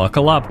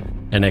 Buckle up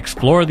and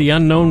explore the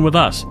unknown with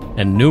us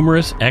and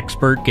numerous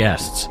expert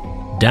guests.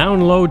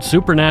 Download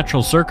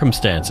Supernatural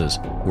Circumstances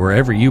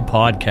wherever you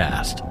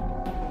podcast.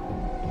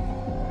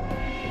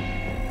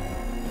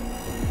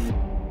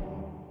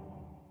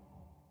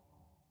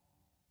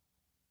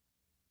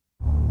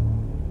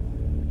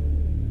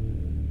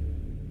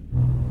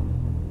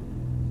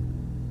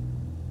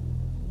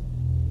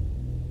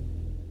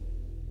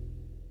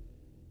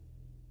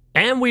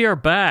 And we are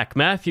back.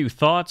 Matthew,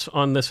 thoughts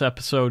on this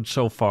episode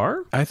so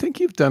far? I think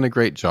you've done a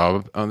great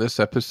job on this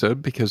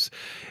episode because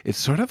it's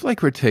sort of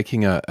like we're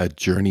taking a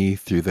journey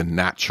through the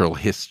natural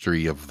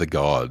history of the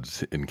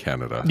gods in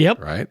Canada.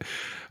 Yep. Right?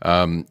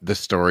 The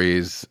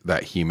stories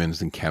that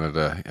humans in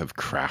Canada have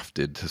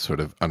crafted to sort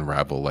of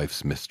unravel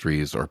life's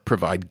mysteries or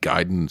provide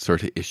guidance or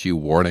to issue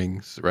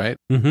warnings, right?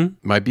 Mm-hmm.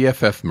 My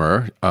BFF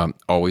Murr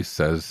always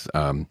says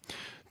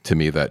to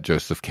me that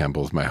Joseph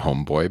Campbell's my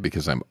homeboy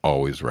because I'm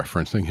always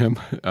referencing him.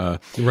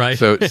 Right.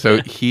 So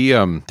he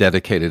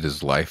dedicated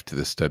his life to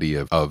the study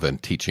of and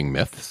teaching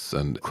myths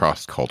and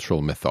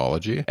cross-cultural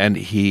mythology. And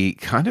he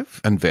kind of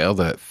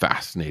unveiled a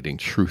fascinating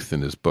truth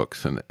in his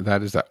books. And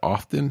that is that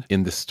often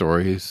in the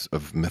stories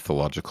of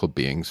mythological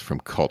beings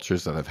from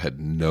cultures that have had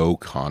no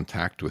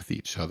contact with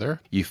each other,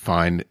 you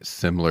find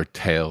similar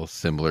tales,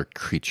 similar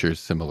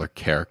creatures, similar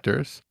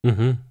characters.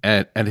 Mm-hmm.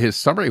 And his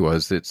summary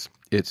was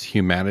It's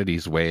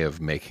humanity's way of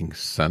making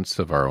sense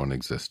of our own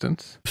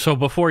existence. So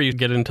before you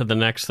get into the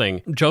next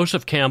thing,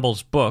 Joseph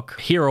Campbell's book,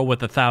 Hero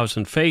with a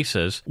Thousand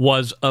Faces,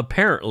 was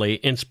apparently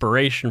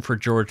inspiration for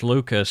George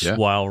Lucas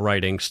while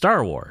writing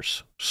Star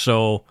Wars.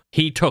 So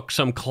he took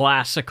some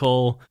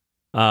classical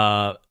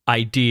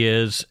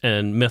ideas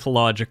and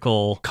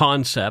mythological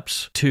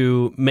concepts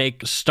to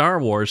make Star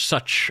Wars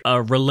such a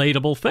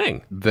relatable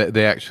thing.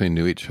 They actually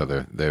knew each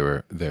other. They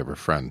were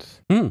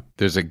friends.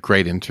 There's a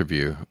great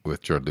interview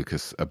with George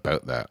Lucas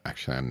about that,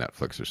 actually, on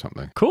Netflix or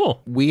something.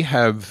 Cool. We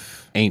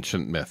have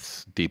ancient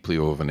myths deeply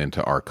woven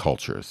into our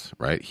cultures,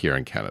 right, here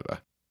in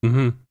Canada.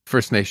 Mm-hmm.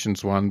 First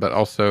Nations one, but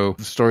also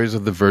the stories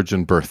of the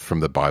virgin birth from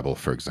the Bible,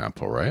 for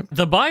example, right?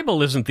 The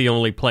Bible isn't the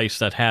only place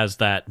that has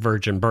that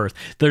virgin birth.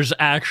 There's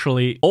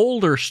actually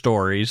older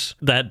stories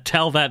that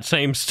tell that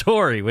same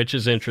story, which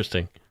is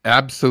interesting.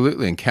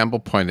 Absolutely. And Campbell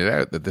pointed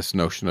out that this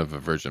notion of a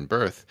virgin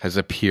birth has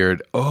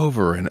appeared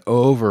over and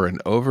over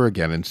and over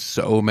again in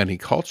so many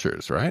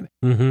cultures, right?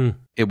 Mm-hmm.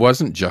 It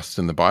wasn't just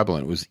in the Bible,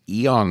 and it was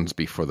eons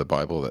before the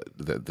Bible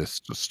that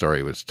this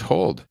story was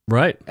told.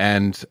 Right.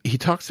 And he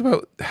talks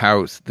about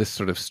how this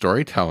sort of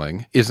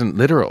storytelling isn't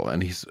literal.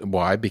 And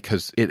why?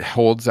 Because it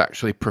holds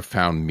actually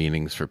profound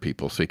meanings for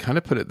people. So he kind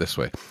of put it this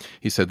way.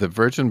 He said, the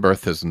virgin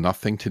birth has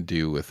nothing to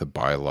do with a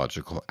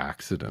biological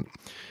accident.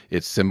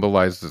 It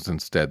symbolizes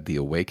instead the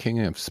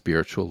awakening of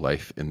spiritual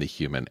life in the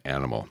human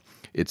animal.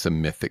 It's a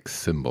mythic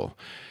symbol.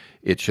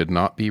 It should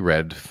not be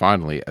read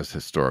finally as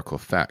historical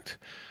fact.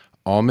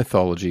 All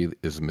mythology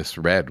is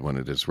misread when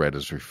it is read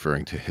as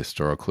referring to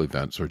historical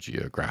events or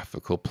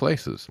geographical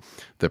places.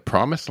 The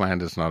Promised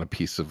Land is not a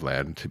piece of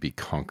land to be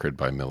conquered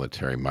by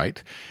military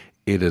might.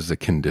 It is a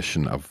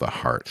condition of the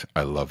heart.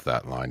 I love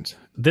that line.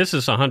 This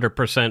is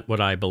 100% what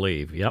I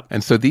believe. Yep.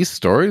 And so these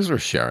stories we're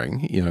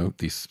sharing,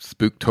 these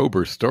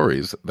Spooktober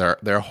stories, they're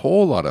a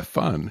whole lot of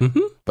fun,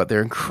 but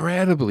they're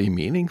incredibly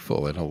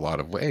meaningful in a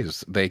lot of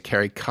ways. They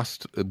carry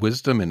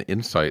wisdom and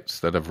insights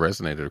that have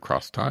resonated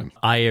across time.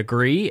 I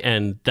agree,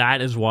 and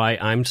that is why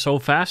I'm so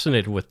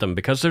fascinated with them,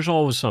 because there's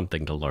always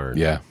something to learn.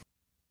 Yeah.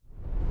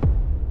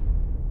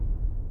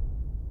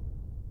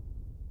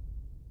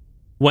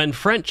 When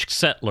French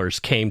settlers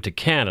came to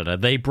Canada,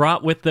 they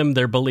brought with them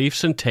their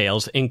beliefs and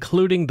tales,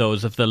 including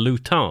those of the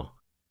lutin.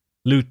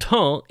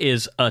 Lutin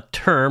is a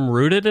term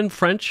rooted in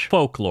French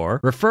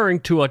folklore, referring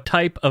to a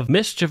type of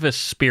mischievous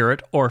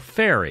spirit or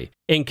fairy.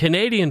 In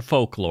Canadian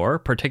folklore,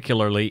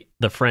 particularly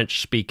the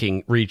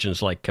French-speaking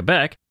regions like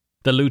Quebec,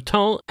 the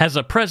lutin has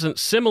a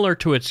presence similar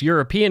to its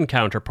European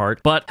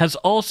counterpart, but has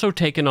also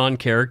taken on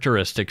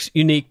characteristics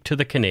unique to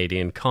the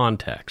Canadian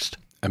context.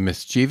 A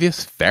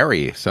mischievous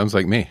fairy. Sounds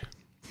like me.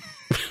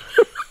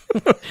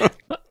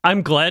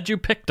 I'm glad you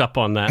picked up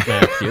on that,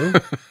 Matthew.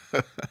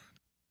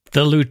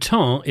 The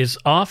lutin is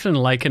often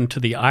likened to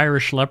the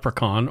Irish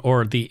leprechaun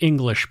or the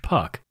English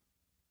puck.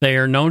 They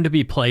are known to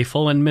be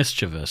playful and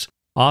mischievous,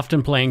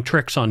 often playing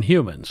tricks on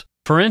humans.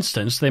 For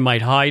instance, they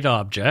might hide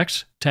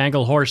objects,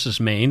 tangle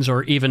horses' manes,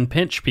 or even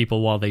pinch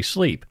people while they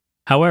sleep.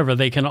 However,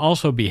 they can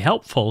also be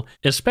helpful,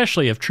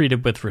 especially if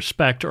treated with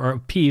respect or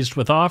appeased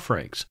with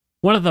offerings.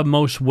 One of the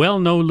most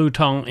well-known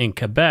lutins in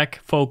Quebec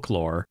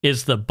folklore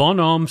is the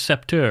bonhomme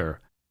septeur,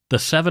 the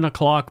 7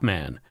 o'clock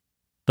man.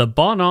 The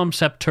bonhomme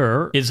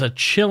septeur is a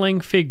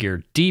chilling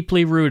figure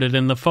deeply rooted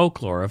in the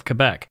folklore of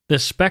Quebec.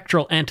 This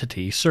spectral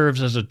entity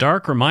serves as a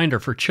dark reminder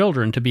for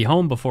children to be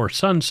home before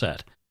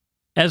sunset.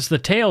 As the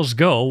tales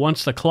go,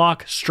 once the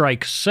clock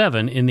strikes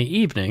 7 in the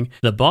evening,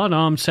 the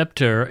bonhomme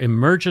septeur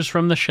emerges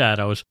from the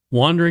shadows,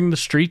 wandering the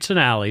streets and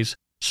alleys,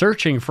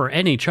 searching for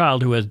any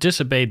child who has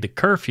disobeyed the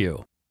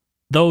curfew.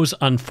 Those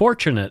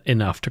unfortunate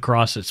enough to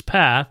cross its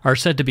path are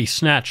said to be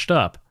snatched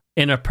up.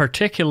 In a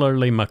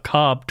particularly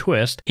macabre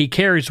twist, he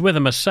carries with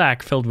him a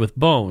sack filled with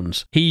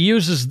bones. He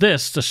uses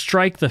this to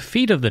strike the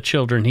feet of the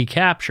children he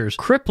captures,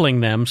 crippling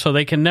them so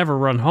they can never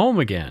run home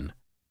again.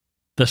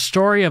 The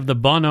story of the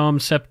bonhomme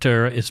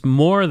septeur is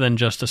more than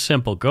just a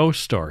simple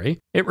ghost story.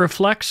 It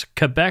reflects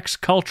Quebec's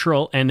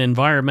cultural and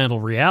environmental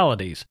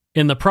realities.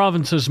 In the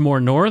province's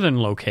more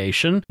northern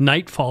location,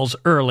 night falls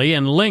early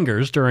and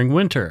lingers during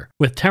winter,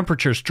 with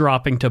temperatures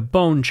dropping to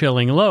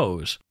bone-chilling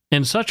lows.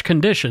 In such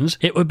conditions,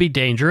 it would be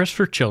dangerous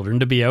for children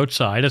to be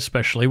outside,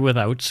 especially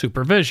without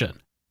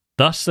supervision.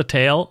 Thus, the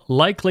tale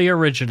likely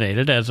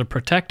originated as a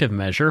protective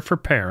measure for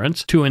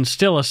parents to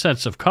instill a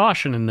sense of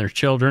caution in their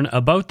children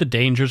about the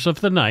dangers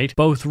of the night,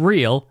 both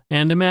real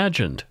and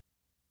imagined.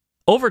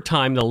 Over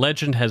time, the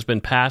legend has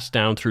been passed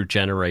down through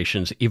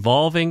generations,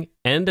 evolving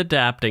and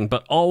adapting,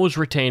 but always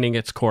retaining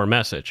its core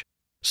message.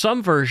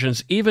 Some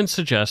versions even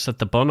suggest that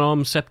the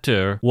bonhomme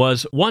septeur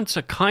was once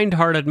a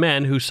kind-hearted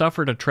man who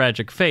suffered a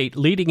tragic fate,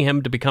 leading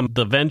him to become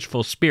the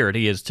vengeful spirit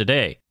he is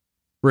today.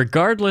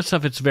 Regardless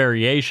of its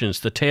variations,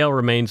 the tale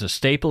remains a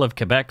staple of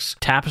Quebec's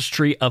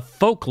tapestry of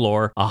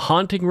folklore, a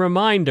haunting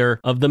reminder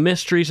of the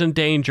mysteries and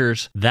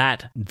dangers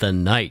that the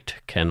night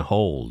can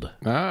hold.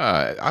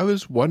 I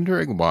was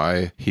wondering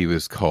why he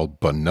was called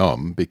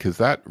bonhomme, because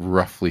that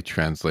roughly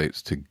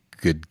translates to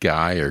good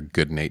guy or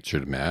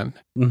good-natured man.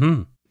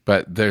 Mm-hmm.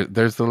 But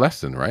there's the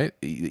lesson, right?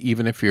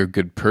 Even if you're a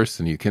good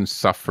person, you can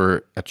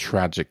suffer a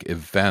tragic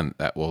event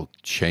that will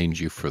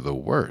change you for the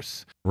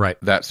worse. Right.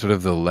 That's sort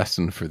of the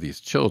lesson for these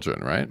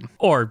children, right?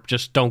 Or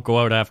just don't go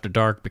out after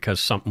dark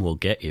because something will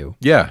get you.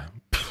 Yeah.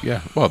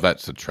 Yeah. Well,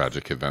 that's a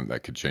tragic event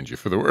that could change you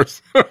for the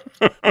worse.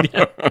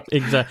 Yeah,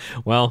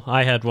 exactly. Well,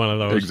 I had one of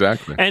those.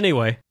 Exactly.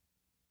 Anyway,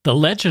 the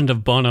legend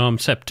of Bonhomme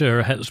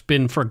Septeur has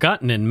been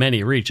forgotten in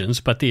many regions,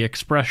 but the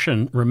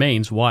expression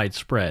remains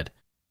widespread.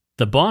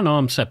 The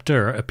Bonhomme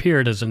Septeur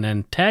appeared as an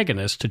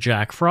antagonist to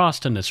Jack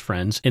Frost and his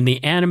friends in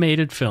the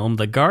animated film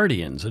The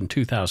Guardians in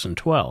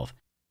 2012.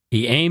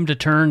 He aimed to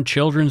turn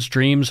children's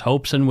dreams,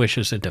 hopes, and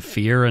wishes into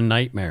fear and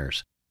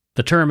nightmares.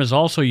 The term is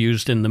also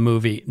used in the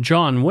movie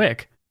John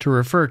Wick to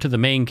refer to the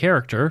main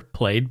character,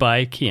 played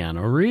by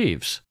Keanu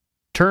Reeves.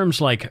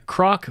 Terms like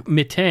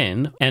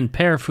croque-mitaine and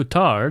père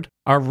Fouettard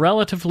are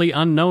relatively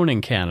unknown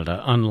in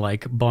Canada,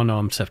 unlike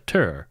Bonhomme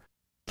Septeur.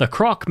 The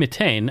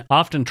croque-mitaine,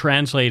 often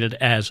translated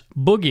as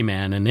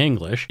boogeyman in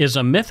English, is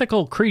a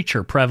mythical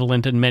creature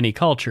prevalent in many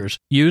cultures,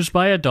 used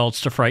by adults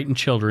to frighten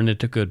children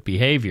into good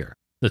behavior.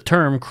 The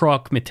term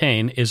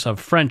croque-mitaine is of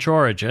French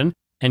origin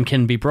and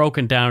can be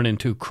broken down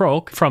into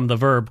croque from the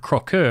verb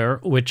croquer,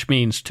 which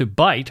means to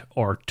bite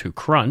or to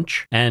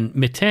crunch, and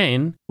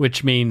mitaine,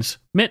 which means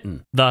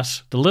mitten.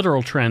 Thus, the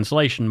literal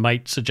translation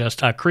might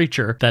suggest a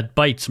creature that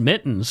bites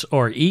mittens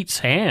or eats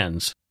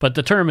hands, but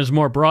the term is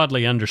more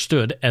broadly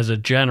understood as a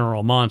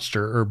general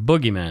monster or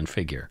boogeyman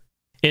figure.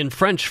 In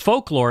French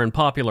folklore and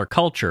popular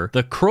culture,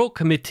 the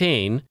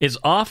croque-mitaine is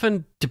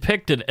often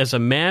depicted as a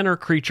man or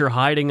creature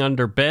hiding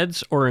under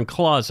beds or in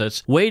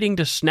closets, waiting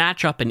to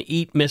snatch up and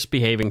eat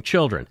misbehaving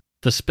children.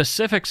 The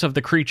specifics of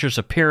the creature's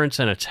appearance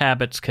and its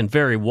habits can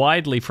vary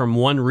widely from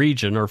one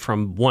region or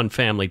from one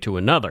family to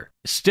another.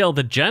 Still,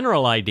 the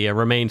general idea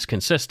remains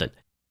consistent.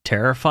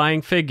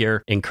 Terrifying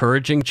figure,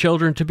 encouraging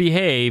children to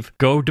behave,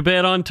 go to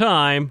bed on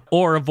time,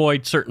 or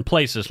avoid certain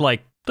places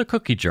like the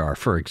cookie jar,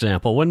 for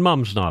example, when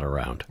Mom's not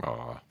around.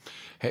 Oh.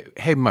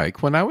 Hey,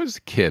 Mike, when I was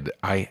a kid,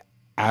 I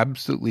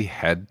absolutely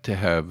had to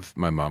have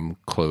my mom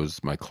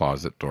close my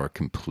closet door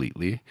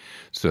completely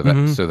so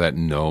that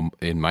no,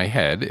 in my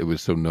head, it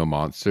was so no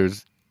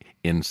monsters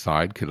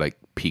inside could like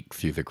peek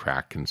through the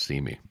crack and see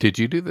me. Did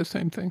you do the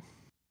same thing?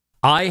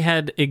 I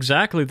had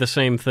exactly the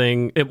same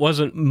thing. It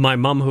wasn't my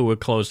mom who would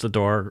close the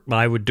door.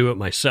 I would do it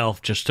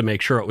myself just to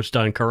make sure it was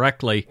done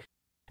correctly.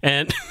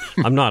 And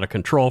I'm not a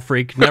control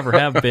freak, never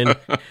have been.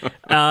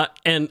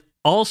 And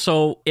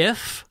also,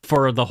 if,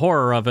 for the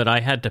horror of it,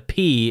 I had to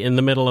pee in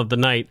the middle of the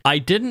night, I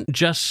didn't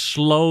just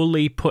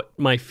slowly put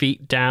my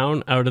feet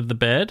down out of the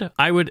bed.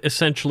 I would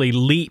essentially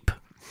leap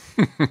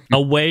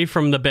away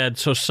from the bed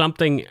so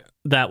something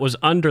that was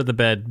under the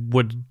bed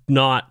would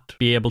not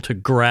be able to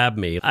grab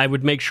me. I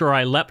would make sure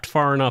I leapt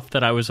far enough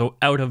that I was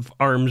out of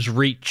arm's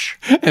reach.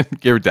 And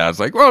your dad's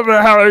like, what the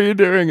hell are you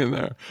doing in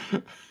there?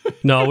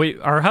 No,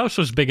 our house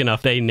was big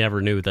enough they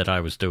never knew that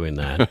I was doing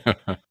that.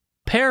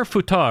 Père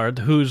Fouettard,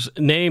 whose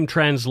name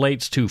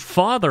translates to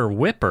Father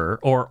Whipper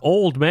or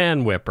Old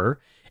Man Whipper,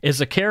 is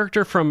a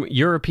character from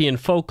European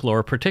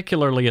folklore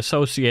particularly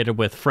associated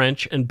with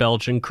French and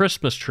Belgian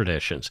Christmas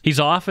traditions. He's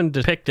often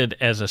depicted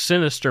as a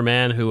sinister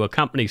man who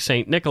accompanies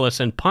St. Nicholas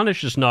and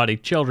punishes naughty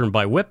children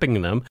by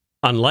whipping them,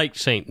 unlike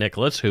St.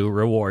 Nicholas, who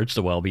rewards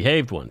the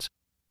well-behaved ones.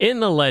 In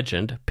the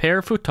legend,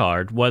 Père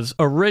Fouettard was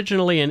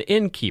originally an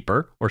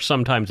innkeeper, or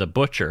sometimes a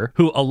butcher,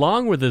 who,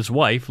 along with his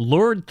wife,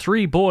 lured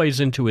 3 boys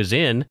into his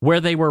inn,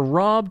 where they were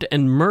robbed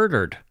and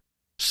murdered.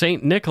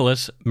 St.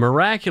 Nicholas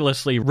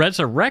miraculously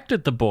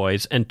resurrected the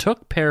boys and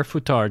took Père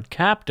Fouettard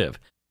captive.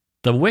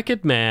 The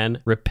wicked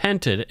man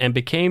repented and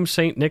became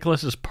St.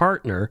 Nicholas's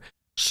partner,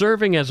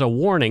 serving as a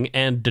warning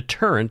and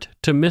deterrent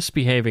to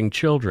misbehaving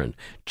children.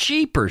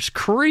 Jeepers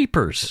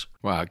creepers!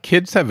 Wow,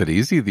 kids have it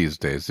easy these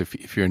days.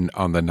 If you're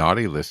on the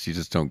naughty list, you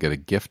just don't get a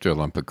gift or a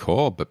lump of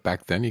coal, but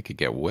back then you could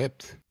get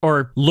whipped.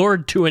 Or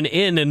lured to an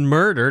inn and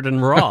murdered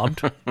and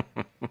robbed.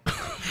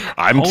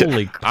 I'm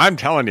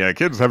telling you,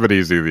 kids have it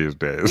easy these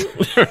days.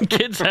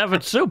 Kids have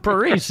it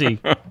super easy.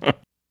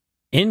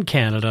 In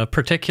Canada,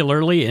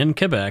 particularly in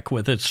Quebec,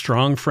 with its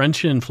strong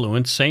French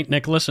influence, St.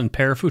 Nicholas and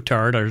Père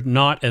Fouettard are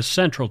not as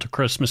central to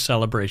Christmas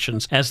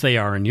celebrations as they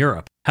are in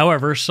Europe.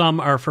 However,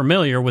 some are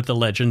familiar with the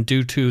legend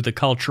due to the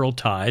cultural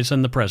ties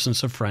and the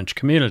presence of French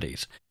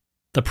communities.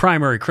 The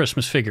primary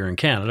Christmas figure in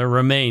Canada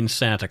remains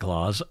Santa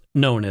Claus,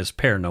 known as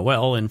Père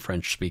Noël in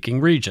French-speaking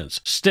regions.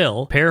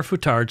 Still, Père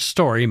Fouettard's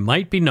story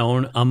might be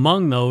known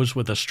among those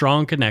with a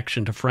strong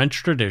connection to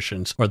French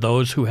traditions or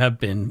those who have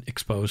been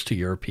exposed to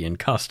European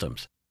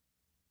customs.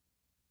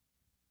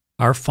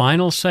 Our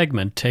final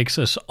segment takes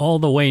us all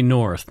the way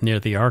north near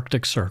the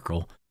Arctic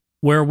Circle,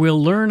 where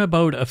we'll learn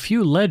about a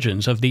few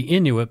legends of the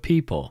Inuit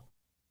people.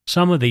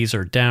 Some of these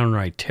are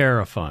downright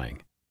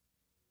terrifying.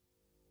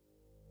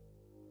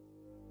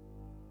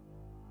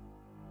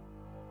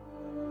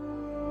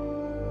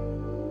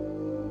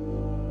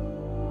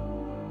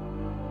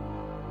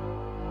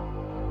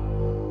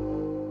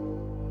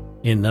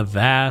 In the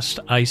vast,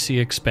 icy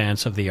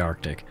expanse of the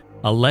Arctic,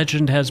 a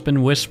legend has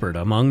been whispered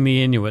among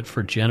the Inuit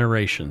for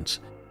generations.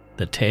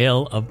 the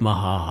tale of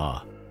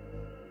Mahaha.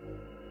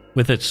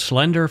 With its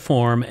slender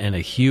form and a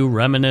hue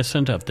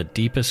reminiscent of the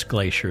deepest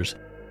glaciers,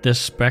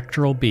 this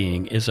spectral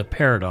being is a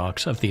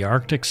paradox of the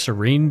Arctic's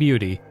serene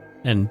beauty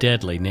and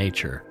deadly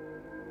nature.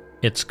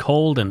 Its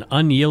cold and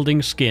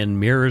unyielding skin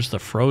mirrors the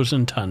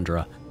frozen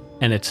tundra,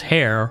 and its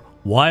hair,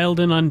 wild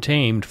and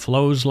untamed,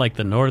 flows like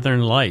the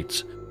northern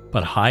lights,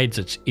 but hides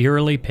its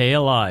eerily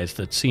pale eyes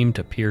that seem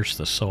to pierce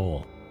the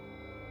soul.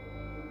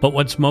 But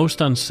what's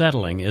most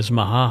unsettling is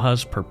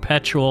Mahaha's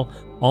perpetual,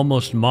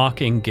 almost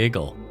mocking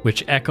giggle,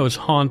 which echoes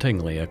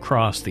hauntingly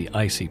across the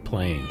icy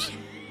plains.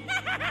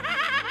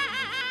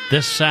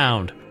 This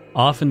sound,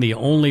 often the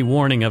only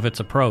warning of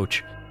its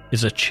approach,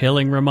 is a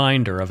chilling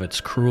reminder of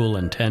its cruel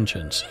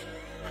intentions.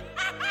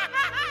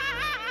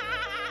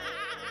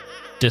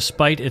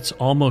 Despite its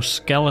almost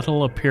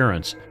skeletal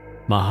appearance,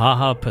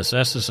 Mahaha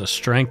possesses a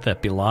strength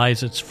that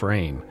belies its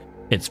frame.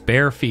 Its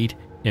bare feet,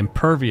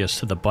 impervious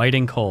to the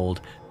biting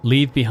cold,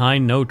 leave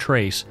behind no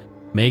trace,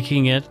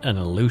 making it an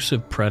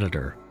elusive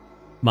predator.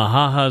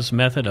 Mahaha's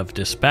method of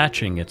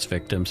dispatching its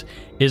victims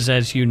is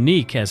as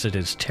unique as it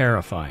is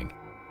terrifying.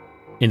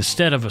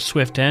 Instead of a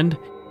swift end,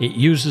 it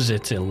uses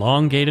its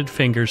elongated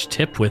fingers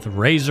tipped with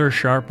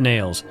razor-sharp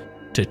nails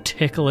to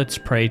tickle its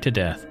prey to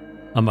death,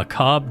 a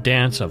macabre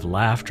dance of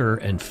laughter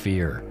and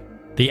fear.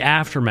 The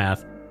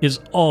aftermath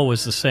is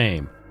always the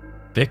same.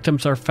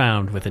 Victims are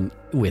found with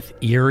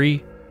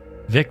eerie,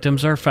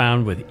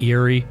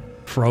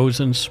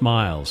 frozen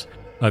smiles,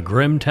 a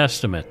grim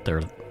testament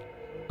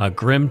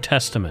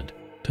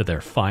to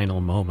their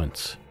final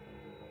moments.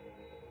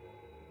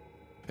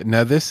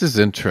 Now, this is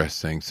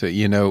interesting.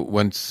 So,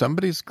 when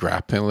somebody's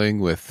grappling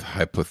with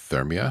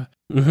hypothermia,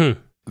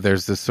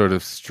 there's this sort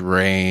of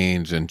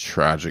strange and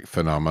tragic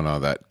phenomena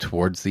that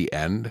towards the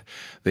end,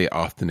 they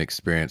often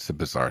experience a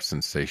bizarre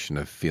sensation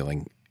of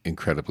feeling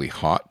incredibly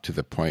hot to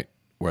the point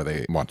where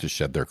they want to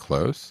shed their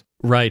clothes.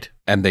 Right.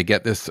 And they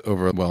get this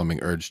overwhelming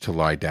urge to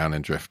lie down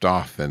and drift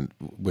off, and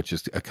which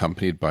is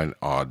accompanied by an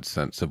odd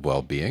sense of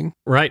well-being.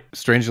 Right.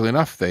 Strangely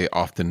enough, they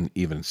often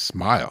even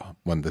smile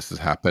when this is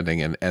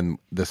happening, and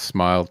the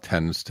smile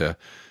tends to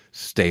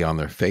stay on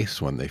their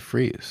face when they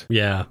freeze.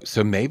 Yeah.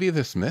 So maybe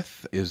this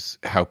myth is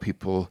how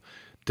people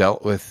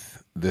dealt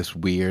with this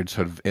weird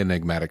sort of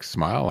enigmatic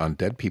smile on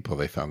dead people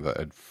they found that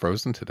had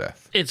frozen to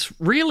death. It's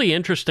really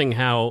interesting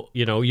how,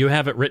 you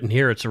have it written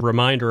here. It's a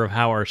reminder of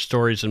how our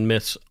stories and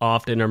myths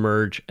often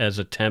emerge as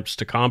attempts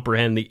to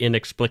comprehend the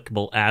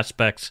inexplicable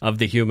aspects of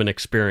the human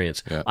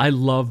experience. Yeah. I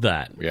love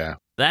that. Yeah.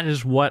 That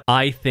is what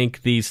I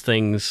think these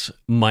things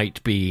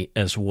might be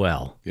as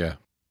well. Yeah.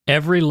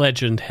 Every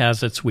legend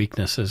has its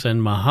weaknesses,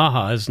 and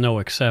Mahaha is no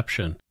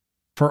exception.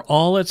 For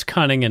all its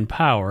cunning and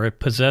power, it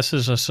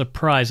possesses a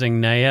surprising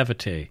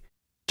naivety.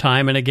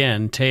 Time and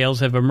again, tales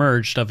have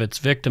emerged of its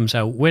victims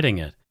outwitting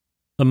it.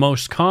 The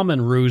most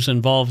common ruse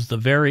involves the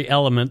very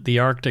element the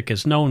Arctic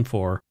is known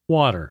for,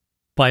 water.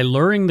 By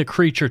luring the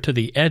creature to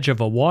the edge of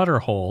a water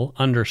hole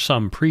under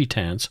some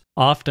pretense,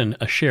 often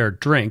a shared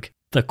drink,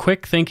 the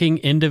quick-thinking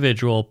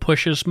individual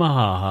pushes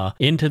Mahaha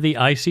into the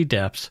icy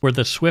depths where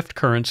the swift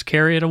currents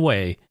carry it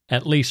away,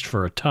 at least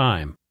for a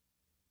time.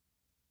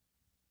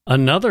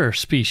 Another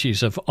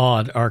species of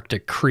odd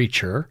Arctic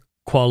creature,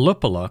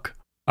 Qualupaluk,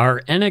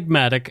 are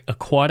enigmatic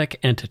aquatic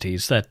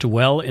entities that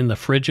dwell in the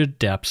frigid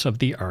depths of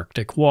the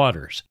Arctic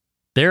waters.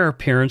 Their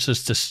appearance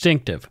is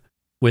distinctive,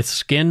 with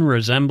skin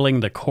resembling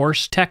the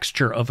coarse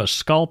texture of a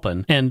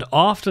sculpin and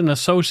often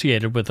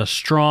associated with a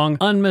strong,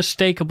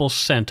 unmistakable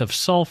scent of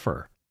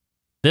sulfur.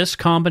 This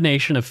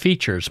combination of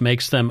features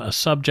makes them a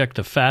subject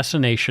of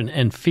fascination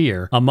and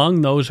fear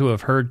among those who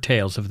have heard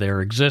tales of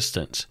their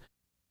existence.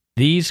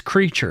 These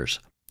creatures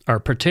are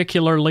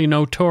particularly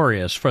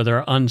notorious for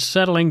their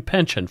unsettling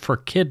penchant for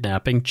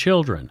kidnapping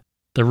children.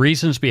 The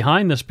reasons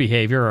behind this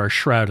behavior are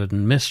shrouded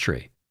in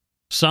mystery.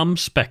 Some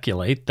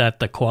speculate that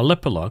the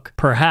Qualupaluk,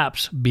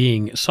 perhaps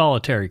being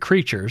solitary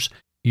creatures,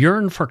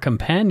 yearn for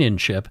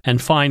companionship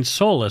and find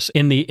solace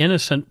in the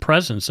innocent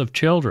presence of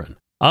children.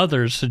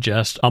 Others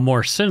suggest a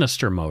more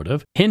sinister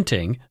motive,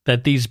 hinting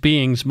that these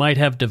beings might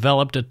have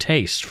developed a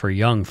taste for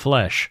young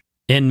flesh.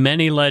 In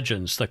many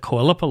legends, the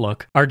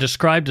Qualupaluk are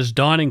described as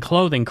donning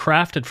clothing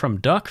crafted from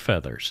duck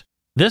feathers.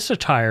 This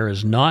attire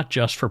is not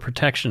just for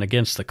protection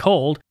against the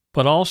cold,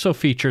 but also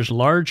features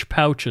large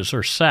pouches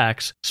or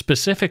sacks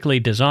specifically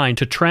designed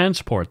to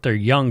transport their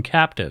young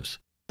captives.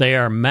 They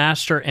are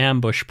master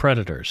ambush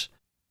predators,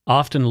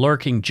 often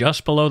lurking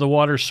just below the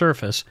water's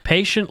surface,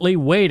 patiently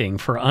waiting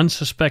for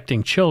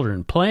unsuspecting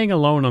children playing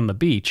alone on the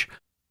beach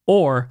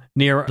or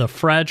near the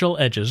fragile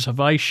edges of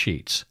ice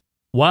sheets.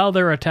 While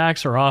their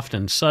attacks are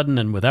often sudden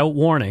and without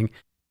warning,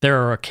 there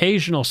are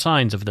occasional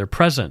signs of their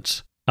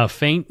presence. A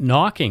faint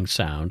knocking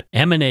sound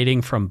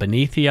emanating from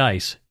beneath the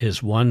ice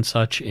is one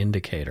such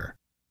indicator.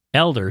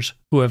 Elders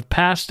who have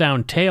passed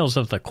down tales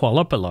of the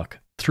Qualupaluk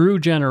through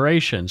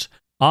generations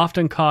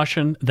often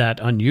caution that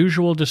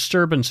unusual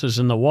disturbances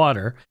in the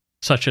water,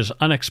 such as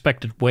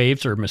unexpected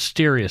waves or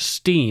mysterious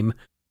steam,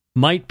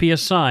 might be a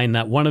sign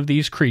that one of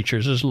these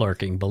creatures is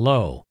lurking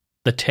below.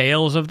 The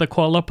tales of the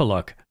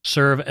Qualupaluk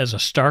serve as a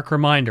stark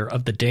reminder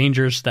of the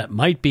dangers that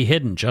might be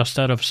hidden just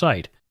out of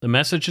sight. The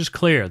message is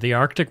clear: the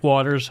Arctic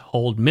waters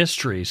hold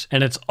mysteries,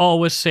 and it's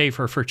always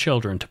safer for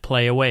children to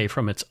play away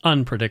from its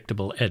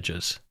unpredictable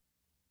edges.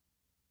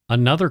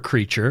 Another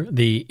creature,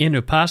 the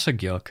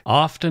Inupasagyuk,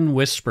 often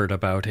whispered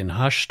about in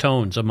hushed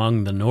tones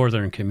among the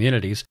northern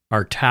communities,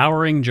 are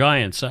towering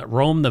giants that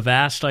roam the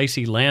vast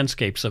icy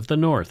landscapes of the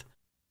north.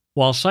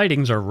 While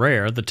sightings are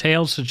rare, the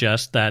tales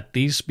suggest that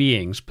these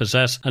beings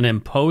possess an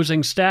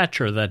imposing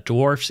stature that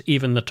dwarfs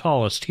even the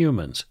tallest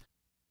humans.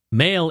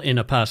 Male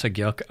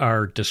Inupasagyuk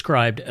are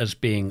described as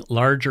being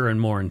larger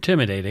and more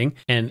intimidating,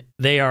 and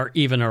they are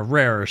even a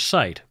rarer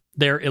sight.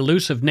 Their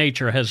elusive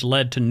nature has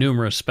led to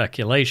numerous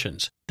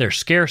speculations. Their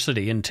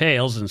scarcity in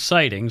tales and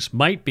sightings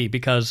might be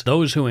because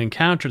those who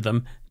encounter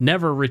them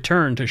never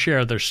return to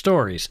share their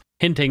stories,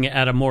 hinting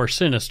at a more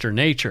sinister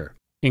nature.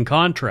 In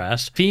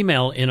contrast,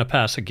 female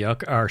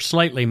Inupasagyuk are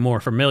slightly more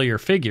familiar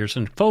figures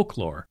in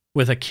folklore.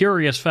 With a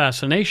curious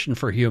fascination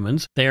for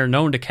humans, they are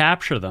known to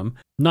capture them,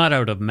 not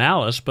out of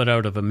malice but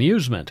out of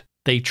amusement.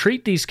 They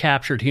treat these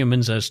captured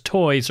humans as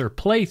toys or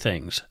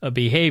playthings, a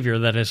behavior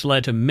that has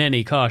led to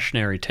many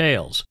cautionary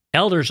tales.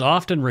 Elders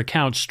often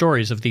recount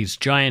stories of these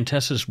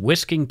giantesses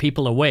whisking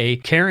people away,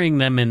 carrying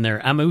them in their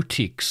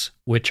amutiks,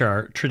 which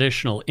are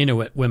traditional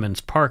Inuit women's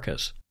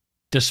parkas.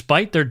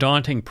 Despite their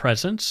daunting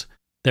presence,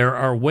 there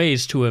are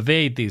ways to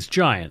evade these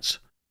giants.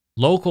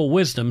 Local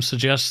wisdom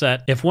suggests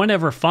that if one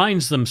ever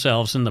finds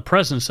themselves in the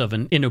presence of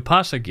an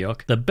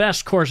Inupasagyuk, the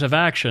best course of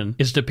action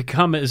is to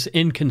become as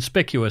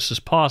inconspicuous as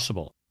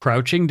possible.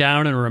 Crouching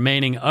down and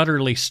remaining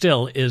utterly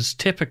still is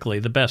typically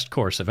the best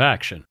course of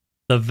action.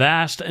 The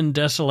vast and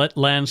desolate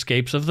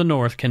landscapes of the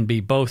north can be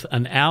both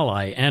an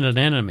ally and an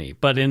enemy,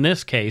 but in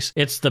this case,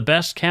 it's the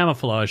best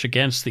camouflage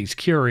against these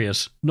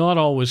curious, not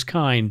always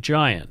kind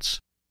giants.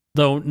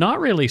 Though not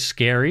really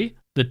scary,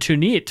 the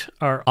Tunit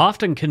are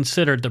often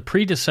considered the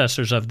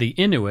predecessors of the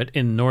Inuit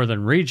in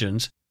northern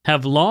regions,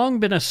 have long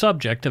been a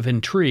subject of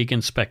intrigue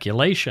and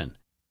speculation.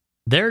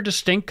 Their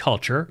distinct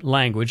culture,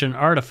 language, and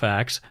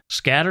artifacts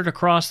scattered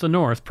across the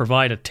north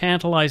provide a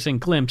tantalizing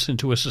glimpse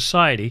into a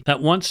society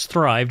that once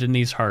thrived in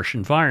these harsh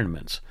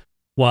environments.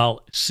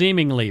 While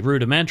seemingly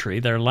rudimentary,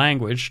 their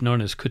language,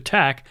 known as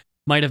Kutak,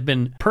 might have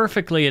been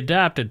perfectly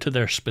adapted to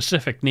their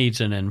specific needs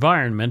and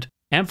environment,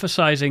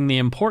 emphasizing the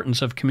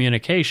importance of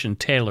communication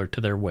tailored to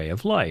their way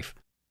of life.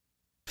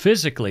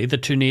 Physically, the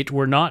Tunit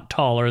were not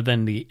taller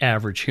than the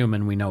average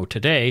human we know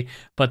today,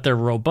 but their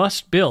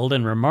robust build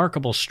and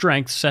remarkable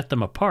strength set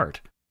them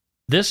apart.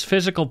 This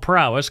physical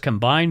prowess,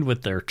 combined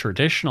with their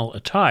traditional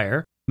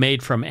attire,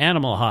 made from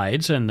animal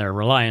hides and their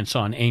reliance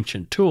on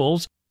ancient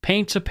tools,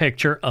 paints a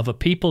picture of a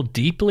people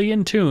deeply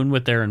in tune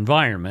with their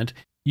environment,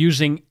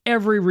 using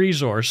every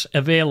resource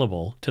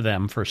available to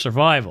them for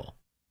survival.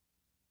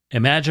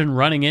 Imagine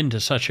running into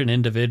such an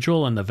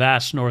individual in the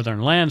vast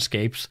northern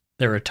landscapes,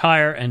 their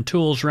attire and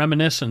tools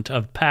reminiscent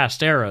of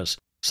past eras.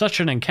 Such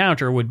an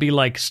encounter would be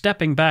like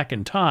stepping back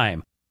in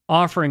time,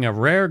 offering a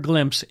rare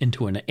glimpse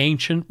into an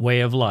ancient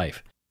way of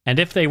life. And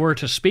if they were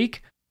to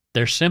speak,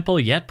 their simple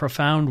yet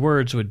profound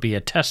words would be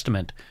a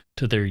testament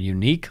to their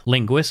unique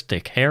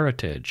linguistic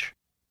heritage.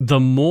 The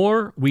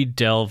more we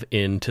delve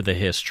into the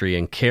history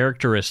and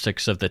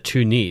characteristics of the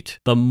Tunit,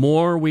 the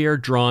more we are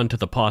drawn to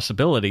the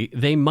possibility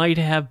they might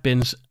have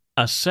been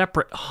a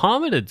separate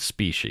hominid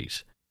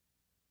species.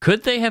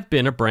 Could they have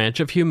been a branch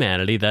of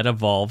humanity that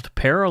evolved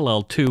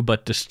parallel to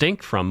but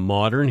distinct from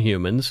modern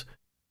humans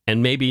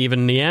and maybe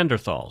even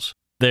Neanderthals?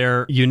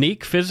 Their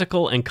unique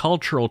physical and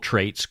cultural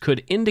traits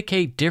could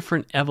indicate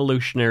different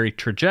evolutionary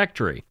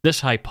trajectory. This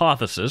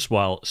hypothesis,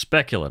 while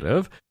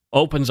speculative,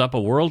 opens up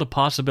a world of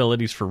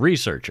possibilities for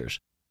researchers.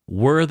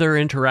 Were there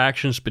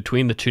interactions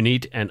between the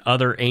Tunit and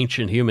other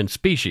ancient human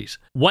species?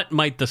 What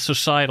might the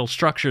societal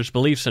structures,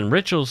 beliefs, and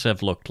rituals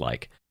have looked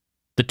like?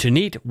 The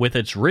Tunit, with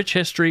its rich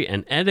history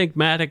and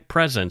enigmatic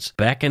presence,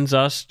 beckons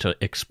us to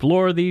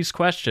explore these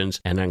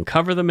questions and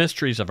uncover the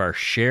mysteries of our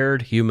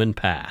shared human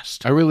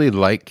past. I really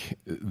like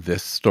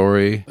this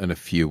story in a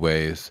few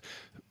ways.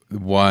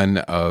 One,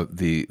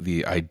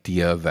 the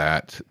idea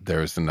that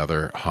there's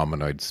another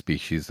hominoid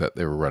species that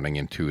they were running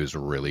into is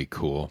really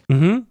cool.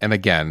 Mm-hmm. And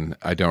again,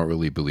 I don't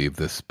really believe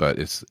this, but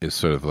it's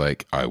sort of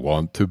like, I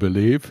want to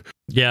believe.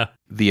 Yeah.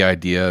 The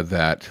idea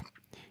that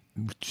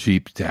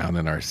deep down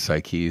in our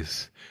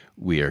psyches,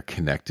 we are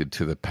connected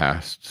to the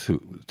past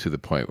to the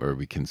point where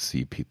we can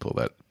see people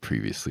that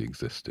previously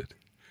existed.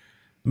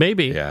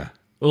 Maybe. Yeah.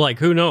 Like,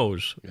 who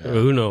knows? Yeah.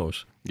 Who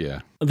knows?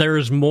 Yeah. There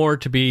is more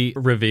to be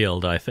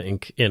revealed, I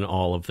think, in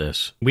all of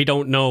this. We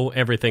don't know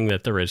everything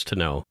that there is to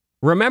know.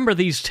 Remember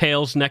these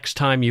tales next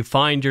time you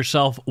find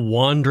yourself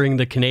wandering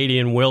the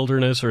Canadian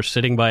wilderness or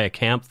sitting by a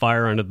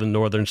campfire under the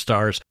northern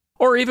stars,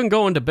 or even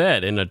going to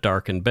bed in a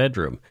darkened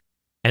bedroom.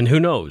 And who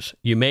knows,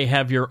 you may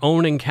have your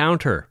own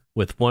encounter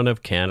with one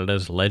of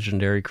Canada's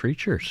legendary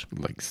creatures.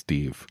 Like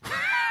Steve.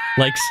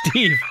 Like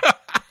Steve.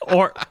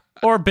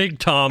 Or Big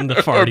Tom the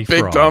Farty Big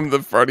Frog. Tom the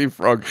Farty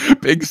Frog.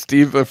 Big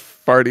Steve the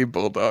Farty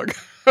Bulldog.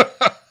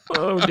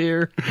 Oh,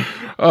 dear.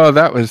 Oh,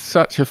 that was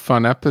such a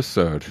fun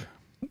episode.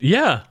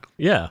 Yeah,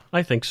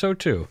 I think so,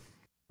 too.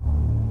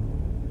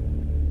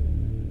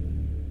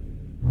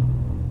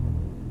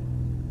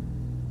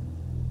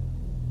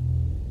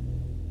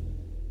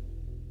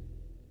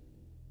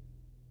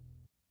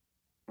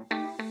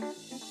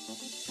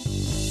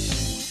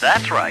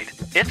 That's right.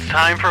 It's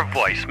time for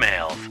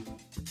voicemails.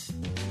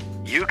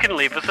 You can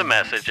leave us a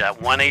message at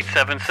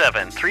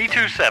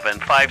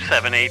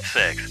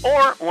 1-877-327-5786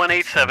 or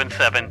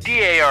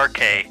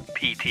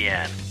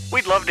 1-877-DARK-PTN.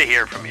 We'd love to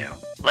hear from you.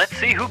 Let's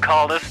see who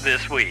called us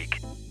this week.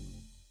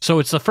 So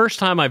it's the first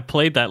time I've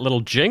played that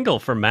little jingle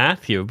for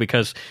Matthew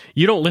because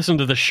you don't listen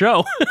to the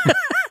show.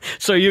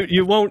 So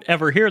you won't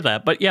ever hear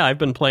that. But yeah, I've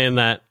been playing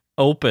that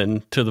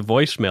open to the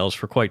voicemails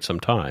for quite some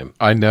time.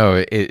 I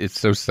know. It's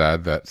so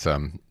sad that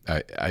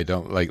I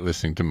don't like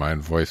listening to my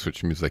own voice,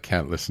 which means I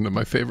can't listen to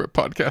my favorite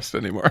podcast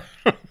anymore.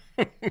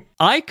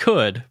 I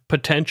could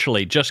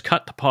potentially just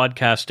cut the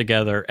podcast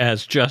together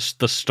as just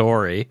the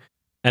story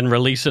and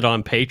release it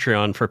on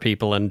Patreon for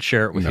people and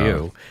share it with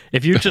you.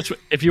 If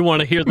you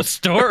want to hear the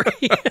story.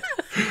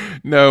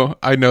 No,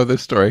 I know the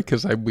story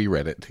because we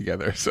read it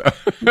together. So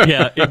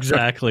yeah,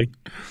 exactly.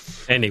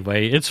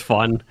 Anyway, it's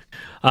fun.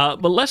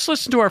 But let's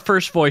listen to our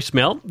first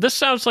voicemail. This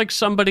sounds like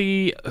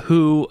somebody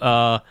who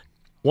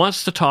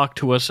wants to talk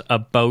to us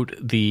about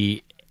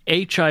the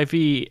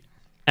HIV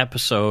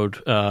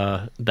episode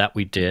that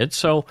we did.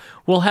 So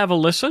we'll have a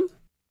listen.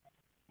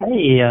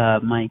 Hey,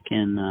 Mike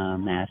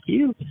and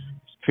Matthew.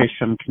 It's Trish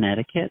from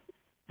Connecticut.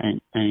 And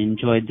I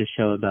enjoyed the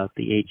show about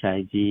the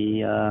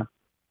HIV,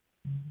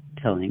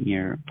 telling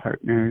your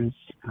partners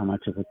how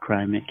much of a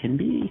crime it can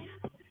be.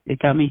 It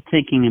got me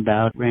thinking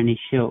about Randy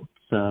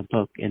Schultz's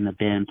book In the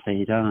Band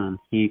Played On.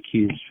 He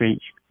accused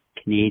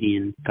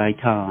French-Canadian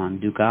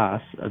Gaetan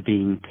Dugas of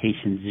being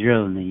patient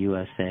zero in the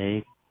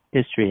USA.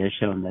 History has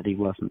shown that he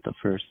wasn't the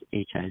first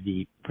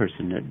HIV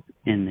person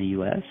in the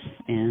U.S.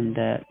 and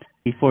that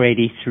before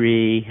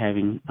 83,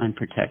 having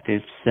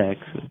unprotected sex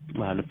with a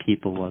lot of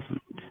people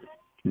wasn't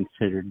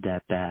considered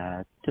that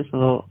bad. Just a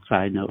little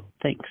side note.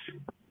 Thanks.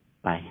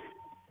 Bye.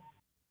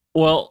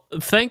 Well,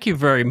 thank you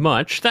very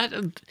much. That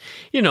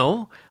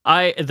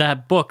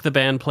book, The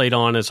Band Played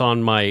On, is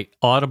on my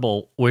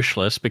Audible wish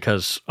list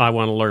because I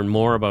want to learn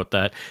more about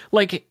that.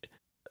 Like,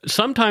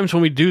 sometimes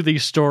when we do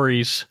these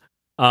stories,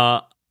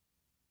 we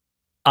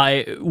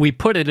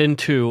put it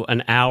into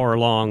an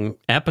hour-long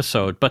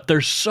episode, but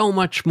there's so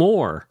much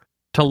more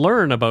to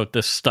learn about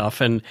this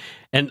stuff, and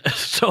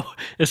so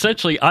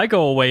essentially I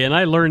go away and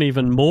I learn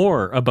even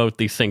more about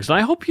these things. And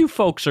I hope you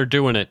folks are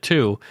doing it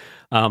too.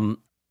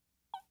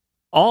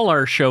 All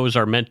our shows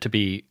are meant to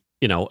be,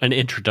 an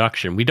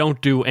introduction. We don't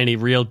do any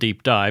real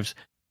deep dives.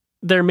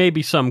 There may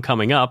be some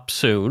coming up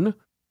soon,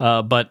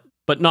 but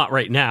not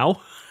right now.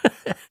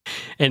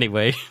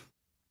 Anyway,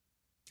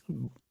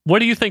 what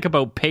do you think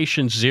about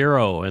patient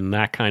zero and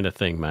that kind of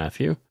thing,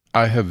 Matthew?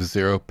 I have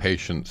zero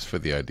patience for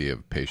the idea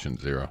of patient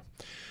zero.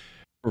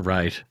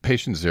 Right.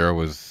 Patient zero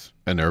was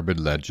an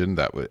urban legend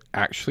that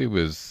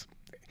was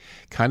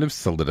kind of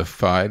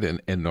solidified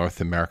in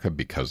North America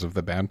because of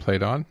The Band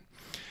Played On.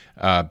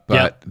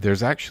 But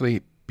there's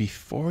actually,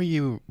 before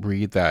you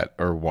read that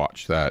or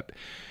watch that,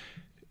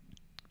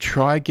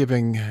 try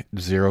giving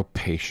Zero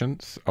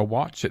Patience a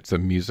watch. It's a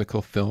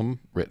musical film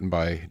written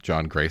by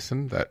John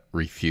Grayson that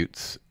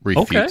refutes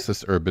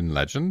this urban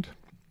legend.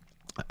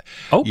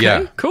 Okay,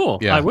 yeah. Cool.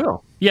 Yeah. I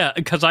will. Yeah,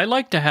 because I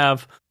like to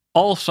have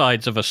all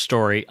sides of a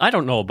story. I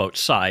don't know about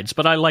sides,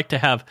 but I like to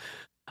have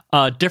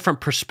different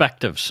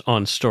perspectives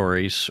on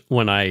stories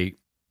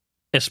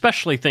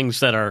especially things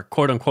that are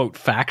quote unquote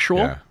factual.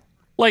 Yeah.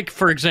 Like,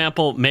 for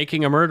example,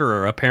 Making a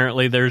Murderer.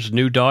 Apparently there's a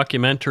new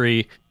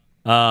documentary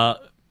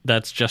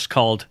that's just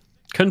called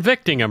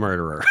Convicting a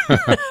Murderer.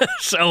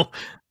 So,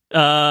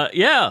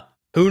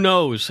 who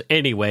knows?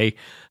 Anyway,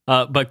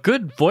 but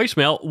good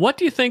voicemail. What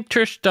do you think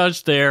Trish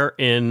does there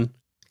in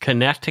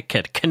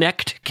Connecticut?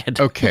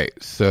 Okay,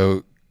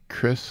 so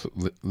Chris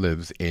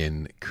lives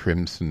in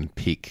Crimson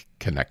Peak,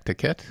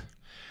 Connecticut.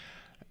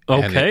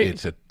 Okay. And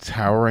it's a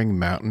towering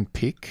mountain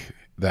peak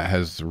that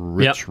has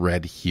rich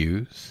red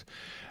hues.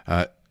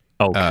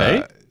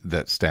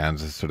 That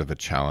stands as sort of a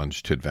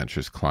challenge to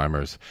adventurous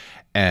climbers.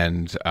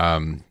 And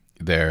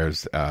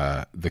there's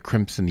the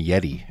Crimson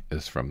Yeti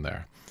is from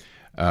there.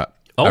 A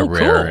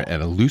rare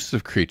and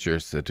elusive creature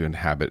said to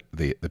inhabit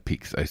the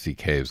peak's icy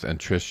caves. And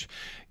Trish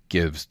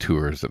gives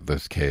tours of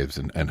those caves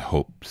and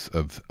hopes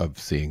of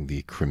seeing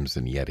the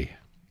Crimson Yeti.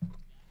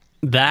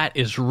 That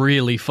is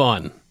really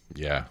fun.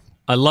 Yeah.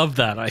 I love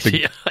that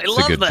idea.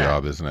 It's a good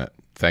job, isn't it?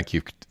 Thank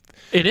you.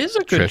 It is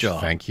a good Trish, job.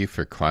 Thank you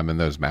for climbing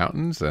those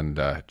mountains and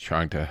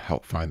trying to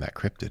help find that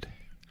cryptid.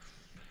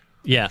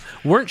 Yeah.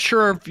 Weren't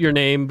sure of your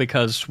name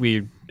because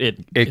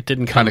it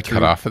didn't kind of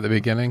cut off at the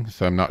beginning,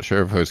 so I'm not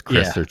sure if it was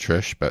Chris or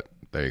Trish, but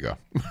there you go.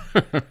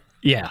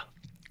 Yeah.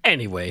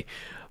 Anyway,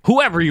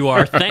 whoever you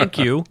are, thank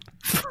you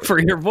for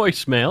your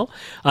voicemail.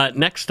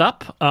 Next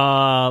up,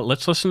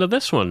 let's listen to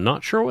this one.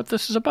 Not sure what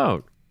this is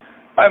about.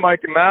 Hi, Mike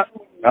and Matt.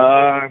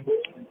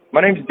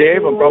 My name's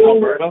Dave. I'm from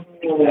Alberta,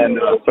 and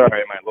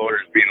sorry, my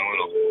loader's being a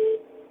little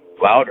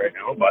loud right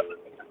now. But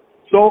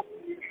so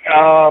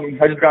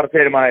I just got to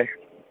say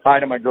hi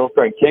to my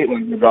girlfriend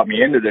Caitlin, who got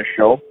me into this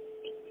show.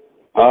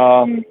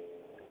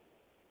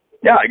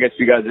 Yeah, I guess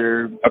you guys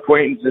are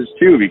acquaintances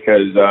too,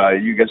 because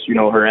you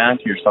know her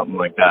auntie or something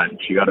like that, and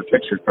she got a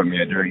picture from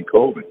you during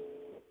COVID.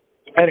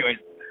 Anyways,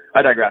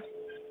 I digress.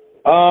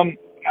 I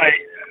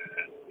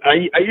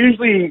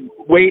usually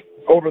wait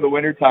over the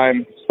winter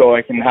time so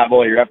I can have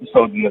all your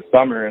episodes in the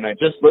summer, and I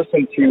just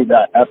listened to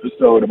that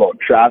episode about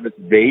Travis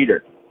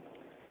Vader.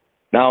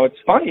 Now, it's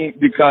funny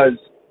because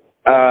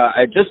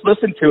I just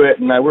listened to it,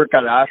 and I work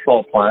at an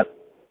asphalt plant,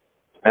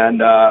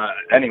 and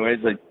anyways,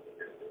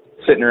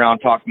 sitting around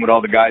talking with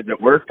all the guys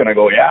at work, and I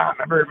go, yeah,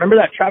 remember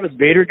that Travis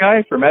Vader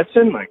guy from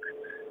Edson? Like,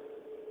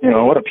 you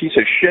know, what a piece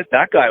of shit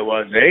that guy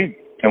was, eh?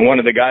 And one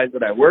of the guys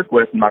that I work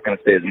with, I'm not going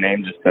to say his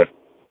name just to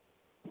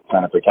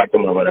kind of protect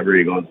him or whatever,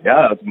 he goes,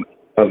 yeah,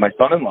 that was my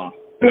son-in-law.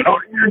 I go, no,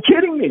 you're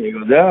kidding me. He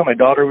goes, yeah, my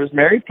daughter was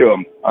married to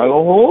him. I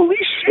go, holy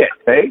shit,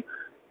 eh?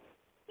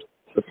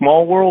 It's a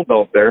small world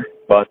out there,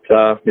 but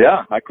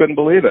yeah, I couldn't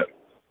believe it.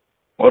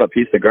 What a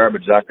piece of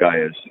garbage that guy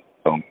is.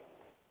 So,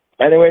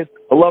 anyways,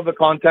 I love the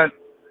content.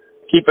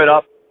 Keep it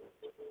up.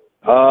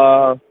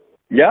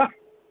 Yeah.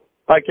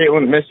 Hi,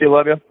 Caitlin. Miss you.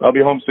 Love you. I'll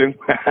be home soon.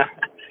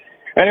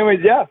 Anyways,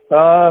 yeah.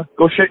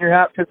 Go shit in your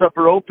hat, piss up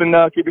a rope, and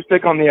keep your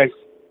stick on the ice.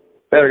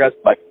 Later, guys.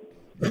 Bye.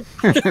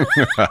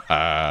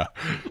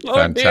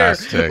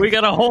 Fantastic. Oh, we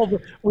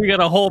got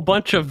a whole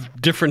bunch of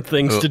different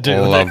things to do.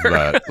 Love there.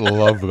 that.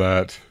 Love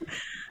that.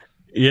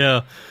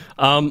 Yeah.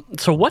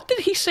 So what did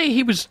he say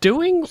he was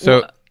doing?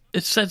 So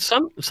it said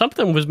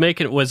something was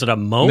making. Was it a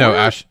mower? No,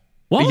 Ash.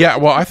 What? Yeah,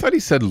 well, I thought he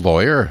said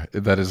lawyer.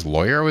 That his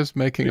lawyer was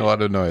making a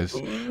lot of noise,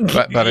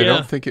 but Yeah. I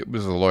don't think it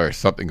was a lawyer.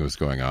 Something was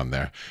going on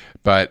there.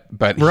 But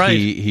Right.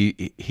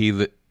 he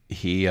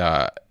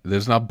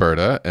lives in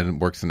Alberta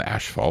and works in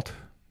asphalt,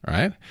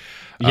 right?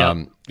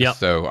 Yeah. Yeah.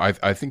 So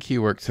I think he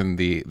works in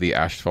the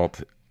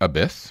asphalt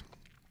abyss.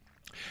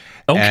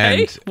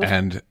 Okay.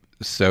 And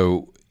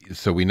so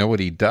we know what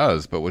he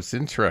does. But what's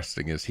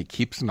interesting is he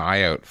keeps an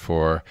eye out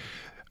for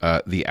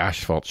the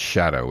asphalt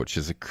shadow, which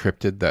is a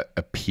cryptid that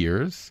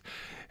appears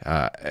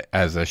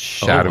as a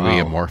shadowy,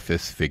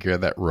 amorphous figure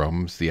that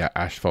roams the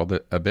asphalt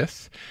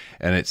abyss,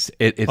 and it's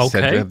said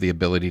to have the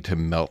ability to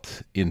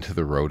melt into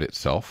the road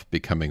itself,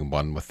 becoming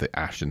one with the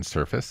ashen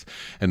surface.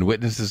 And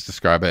witnesses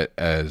describe it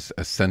as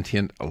a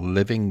sentient,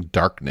 living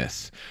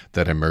darkness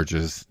that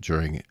emerges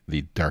during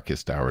the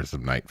darkest hours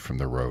of night from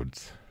the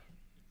roads.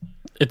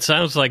 It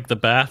sounds like the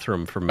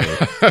bathroom for me.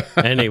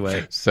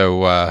 Anyway,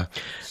 So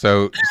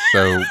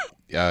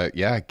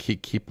yeah,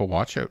 keep a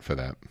watch out for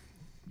that.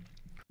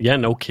 yeah,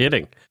 no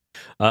kidding.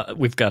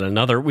 We've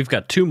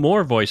got two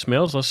more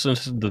voicemails. Let's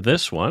listen to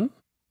this one.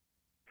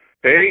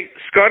 Hey,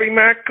 Scotty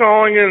Mac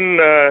calling in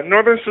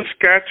northern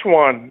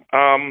Saskatchewan.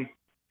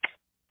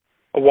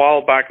 A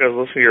while back I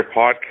was listening to your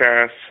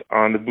podcast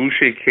on the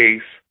Boucher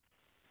case.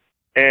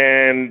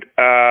 And,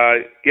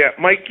 yeah,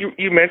 Mike,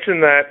 you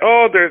mentioned that,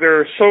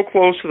 they're so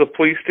close to the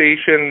police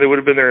station, they would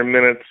have been there in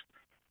minutes.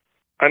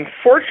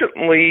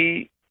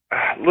 Unfortunately,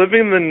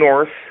 living in the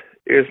north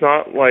is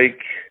not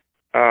like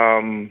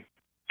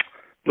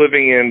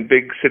living in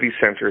big city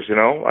centers, you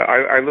know.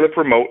 I live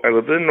remote. I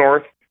live in the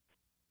north.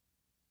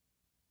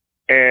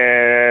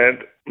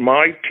 And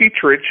my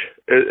teacherage,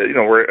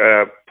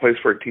 where a place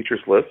where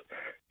teachers live,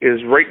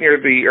 is right near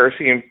the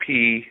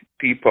RCMP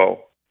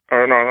depot.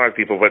 Or no, not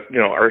depot, but,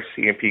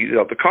 RCMP,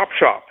 the cop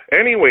shop.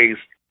 Anyways,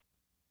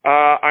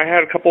 I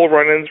had a couple of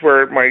run-ins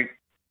where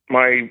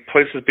my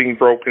place is being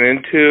broken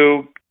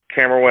into,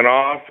 camera went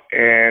off,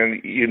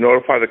 and you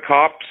notify the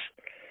cops,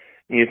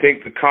 and you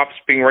think the cops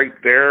being right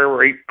there,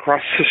 right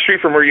across the street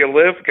from where you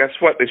live. Guess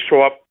what? They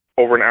show up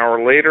over an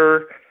hour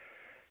later.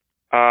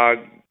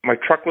 My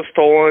truck was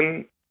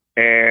stolen,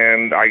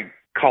 and I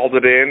called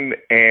it in,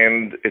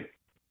 and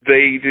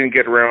they didn't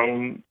get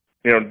around,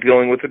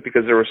 dealing with it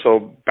because they were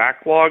so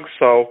backlogged.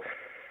 So,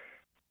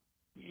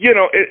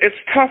 it's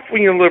tough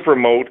when you live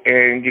remote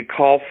and you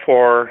call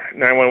for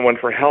 911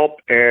 for help,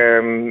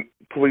 and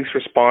police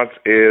response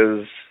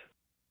is,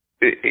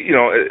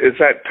 is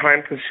that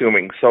time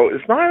consuming. So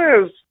it's not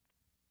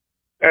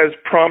as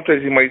prompt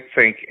as you might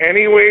think.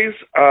 Anyways,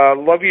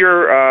 love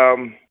your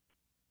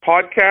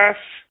podcasts,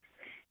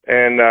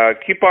 and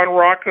keep on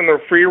rocking the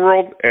free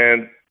world,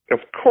 and of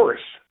course,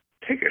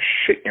 take a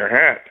shit in your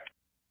hat.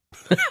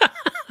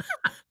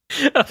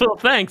 Well,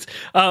 thanks.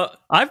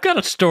 I've got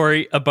a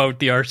story about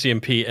the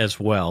RCMP as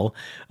well,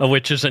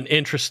 which is an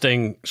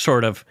interesting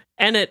sort of,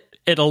 and it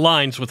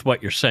aligns with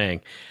what you're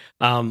saying.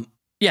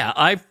 Yeah,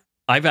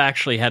 I've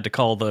actually had to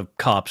call the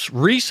cops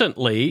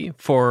recently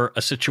for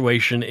a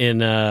situation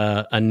in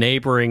a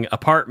neighboring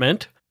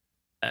apartment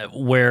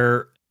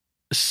where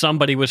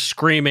somebody was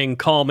screaming,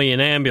 "Call me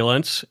an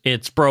ambulance,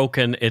 it's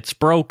broken, it's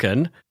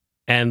broken,"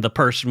 and the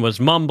person was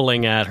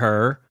mumbling at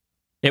her.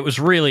 It was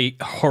really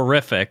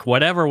horrific,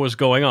 whatever was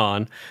going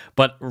on,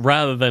 but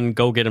rather than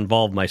go get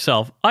involved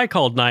myself, I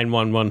called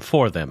 911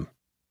 for them.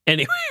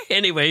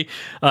 Anyway,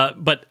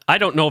 but I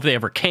don't know if they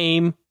ever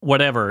came,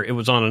 whatever. It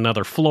was on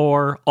another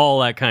floor, all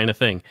that kind of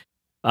thing.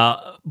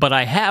 But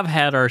I have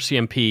had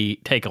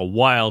RCMP take a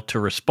while to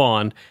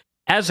respond.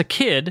 As a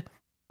kid,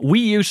 we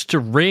used to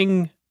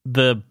ring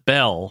the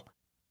bell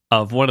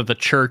of one of the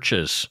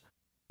churches.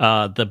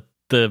 The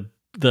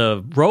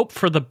rope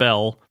for the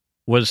bell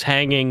was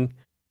hanging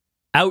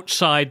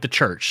outside the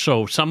church,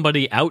 so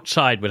somebody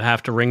outside would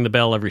have to ring the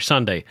bell every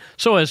Sunday.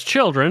 So as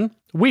children,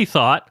 we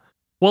thought,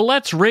 well,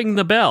 let's ring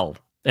the bell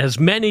as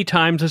many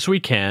times as we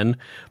can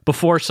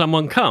before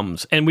someone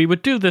comes. And we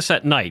would do this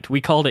at night.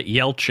 We called it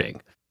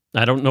yelching.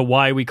 I don't know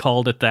why we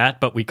called it that,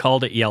 but we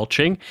called it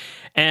yelching.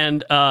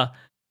 And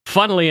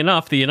funnily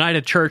enough, the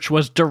United Church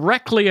was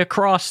directly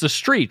across the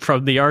street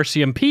from the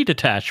RCMP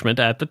detachment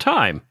at the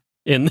time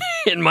in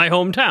my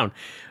hometown.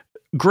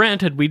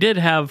 Granted, we did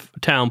have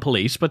town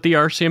police, but the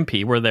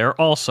RCMP were there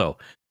also.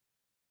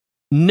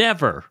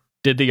 Never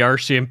did the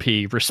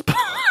RCMP respond.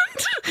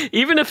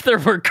 Even if there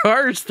were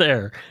cars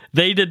there,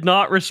 they did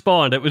not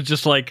respond. It was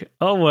just like,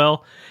 oh,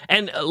 well.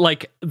 And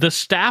like the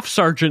staff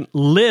sergeant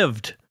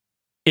lived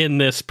in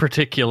this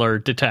particular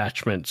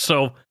detachment.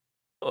 So,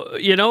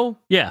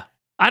 yeah,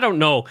 I don't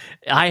know.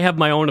 I have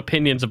my own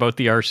opinions about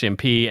the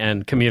RCMP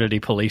and community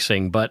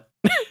policing, but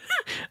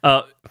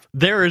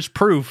there is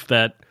proof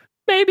that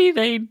maybe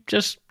they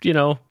just,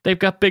 they've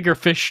got bigger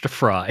fish to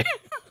fry.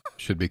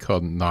 Should be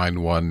called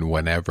 9-1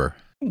 whenever.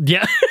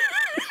 Yeah.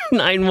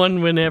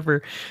 9-1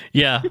 whenever.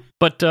 Yeah.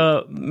 But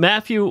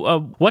Matthew,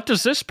 what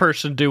does this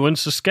person do in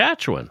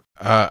Saskatchewan?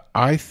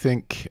 I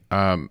think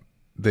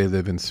they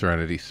live in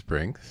Serenity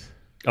Springs.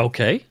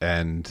 Okay.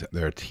 And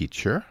they're a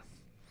teacher.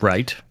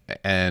 Right.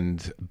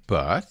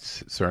 But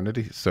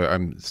Serenity, so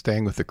I'm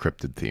staying with the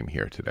cryptid theme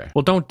here today.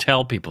 Well, don't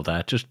tell people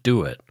that. Just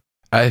do it.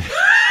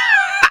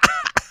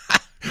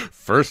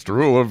 First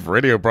rule of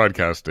radio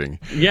broadcasting.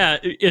 Yeah,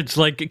 it's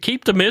like,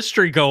 keep the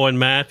mystery going,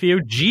 Matthew.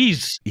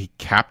 Jeez. He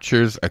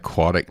captures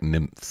aquatic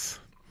nymphs.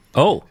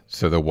 Oh.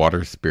 So the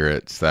water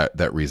spirits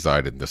that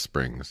reside in the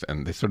springs,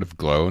 and they sort of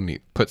glow, and he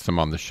puts them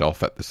on the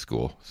shelf at the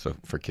school so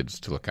for kids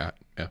to look at.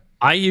 Yeah.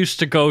 I used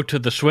to go to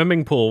the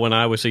swimming pool when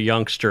I was a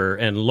youngster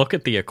and look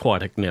at the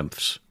aquatic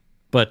nymphs.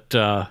 But,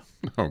 oh,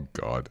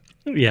 God.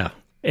 Yeah.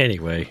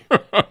 Anyway.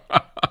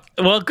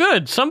 Well,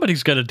 good.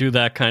 Somebody's got to do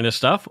that kind of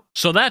stuff.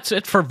 So that's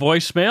it for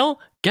voicemail.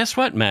 Guess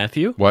what,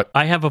 Matthew? What?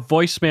 I have a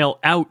voicemail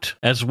out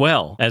as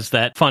well as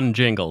that fun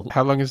jingle.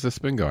 How long has this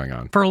been going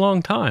on? For a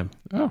long time.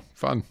 Oh,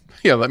 fun.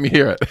 Yeah, let me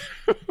hear it.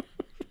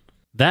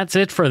 That's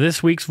it for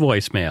this week's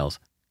voicemails.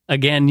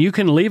 Again, you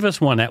can leave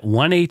us one at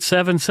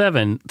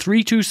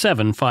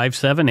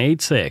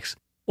 1-877-327-5786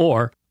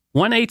 or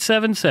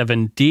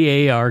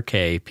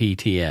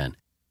 1-877-DARK-PTN.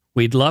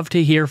 We'd love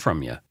to hear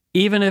from you,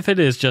 even if it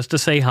is just to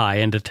say hi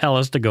and to tell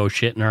us to go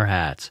shit in our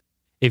hats.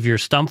 If you're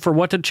stumped for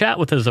what to chat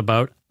with us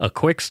about, a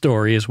quick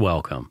story is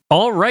welcome.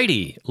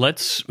 Alrighty,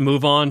 let's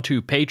move on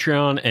to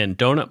Patreon and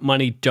Donut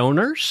Money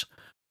donors.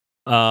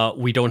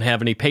 We don't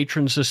have any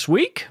patrons this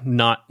week,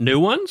 not new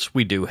ones.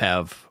 We do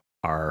have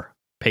our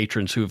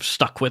patrons who've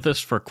stuck with us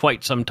for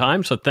quite some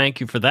time, so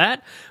thank you for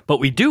that. But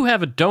we do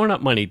have a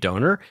Donut Money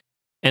donor,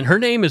 and her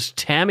name is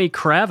Tammy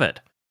Kravit.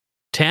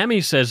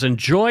 Tammy says,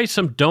 enjoy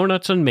some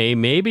donuts in May.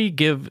 Maybe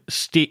get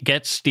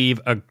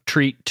Steve a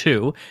treat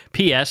too.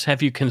 P.S.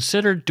 Have you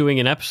considered doing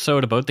an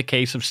episode about the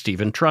case of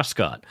Stephen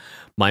Truscott?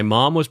 My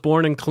mom was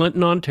born in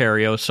Clinton,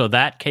 Ontario, so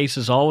that case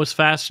has always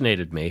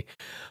fascinated me.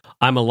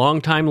 I'm a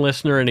longtime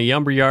listener and a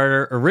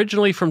Yumber-Yarder,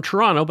 originally from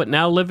Toronto, but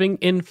now living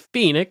in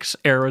Phoenix,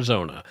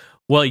 Arizona.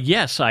 Well,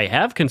 yes, I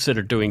have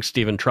considered doing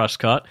Stephen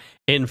Truscott.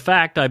 In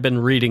fact, I've been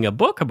reading a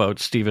book about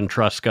Stephen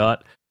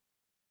Truscott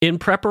in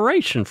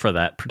preparation for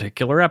that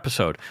particular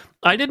episode.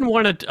 I didn't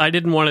want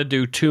to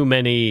do too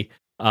many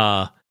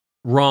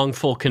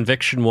wrongful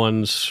conviction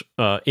ones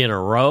in a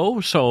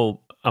row, so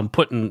I'm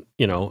putting,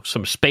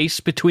 some space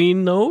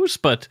between those,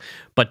 but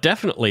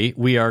definitely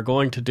we are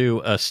going to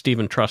do a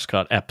Stephen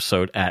Truscott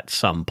episode at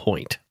some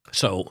point.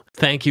 So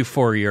thank you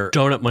for your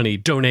Donut Money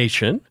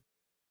donation.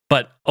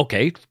 But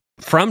okay,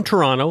 from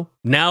Toronto,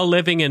 now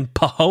living in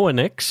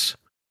Pahonix,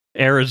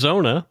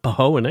 Arizona,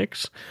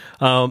 Pahonix.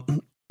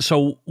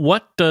 So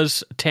what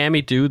does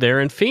Tammy do there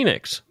in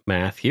Phoenix,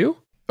 Matthew?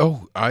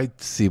 Oh, I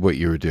see what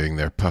you were doing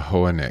there.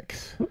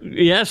 Pahonix.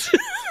 Yes.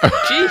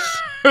 Jeez.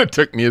 It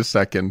took me a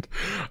second.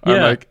 Yeah.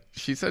 I'm like,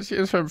 she said she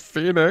is from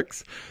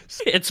Phoenix.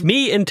 It's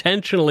me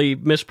intentionally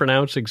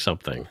mispronouncing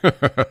something.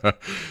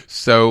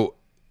 So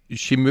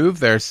she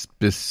moved there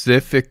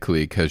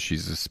specifically because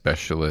she's a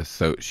specialist.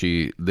 So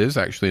she lives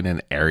actually in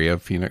an area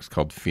of Phoenix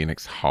called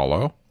Phoenix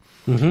Hollow.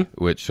 Mm-hmm.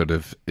 Which sort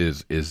of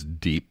is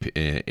deep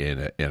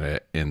in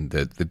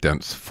the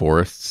dense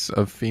forests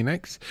of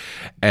Phoenix,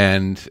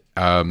 and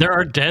there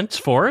are dense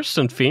forests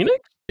in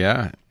Phoenix.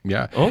 Yeah.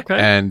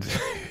 Okay.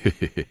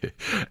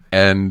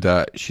 And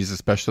she's a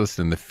specialist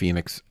in the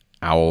Phoenix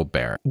owl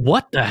bear.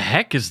 What the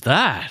heck is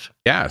that?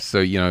 Yeah,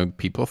 so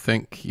people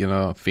think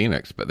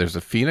Phoenix, but there's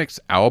a Phoenix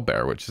owl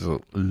bear, which is a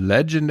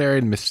legendary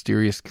and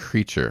mysterious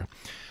creature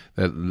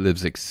that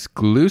lives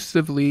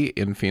exclusively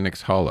in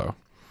Phoenix Hollow.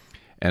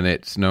 and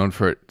it's known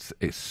for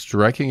its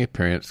striking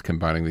appearance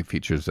combining the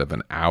features of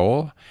an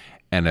owl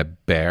and a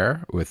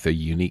bear with a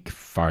unique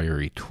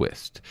fiery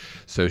twist.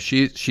 So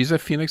she's a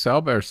Phoenix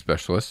owlbear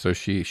specialist, so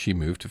she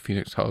moved to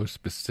Phoenix Hollow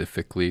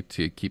specifically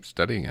to keep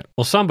studying it.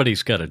 Well,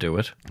 somebody's got to do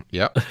it.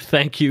 Yep.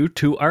 Thank you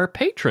to our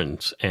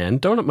patrons and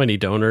Donut Money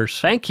donors.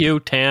 Thank you,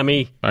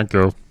 Tammy. Thank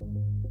you.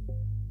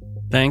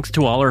 Thanks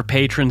to all our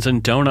patrons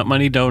and Donut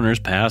Money donors,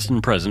 past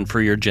and present, for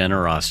your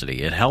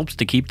generosity. It helps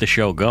to keep the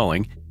show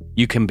going.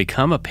 You can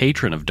become a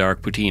patron of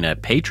Dark Poutine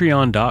at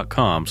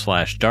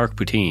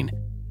patreon.com/darkpoutine.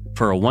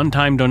 For a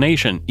one-time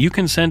donation, you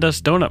can send us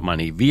donut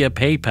money via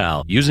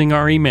PayPal using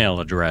our email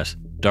address,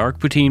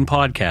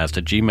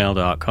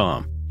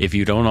 darkpoutinepodcast@gmail.com. If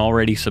you don't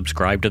already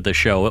subscribe to the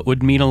show, it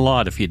would mean a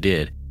lot if you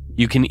did.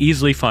 You can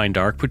easily find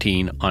Dark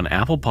Poutine on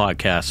Apple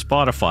Podcasts,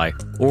 Spotify,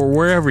 or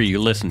wherever you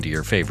listen to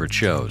your favorite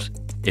shows.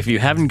 If you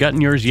haven't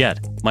gotten yours yet,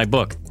 my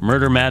book,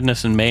 Murder,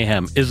 Madness, and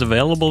Mayhem, is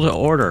available to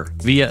order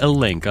via a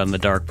link on the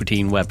Dark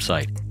Poutine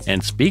website.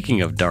 And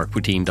speaking of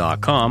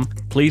darkpoutine.com,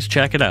 please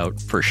check it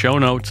out for show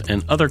notes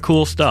and other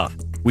cool stuff.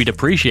 We'd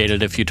appreciate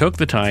it if you took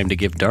the time to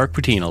give Dark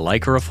Poutine a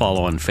like or a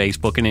follow on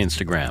Facebook and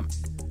Instagram.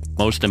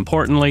 Most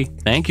importantly,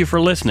 thank you for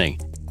listening,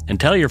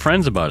 and tell your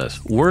friends about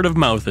us. Word of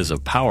mouth is a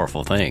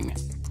powerful thing.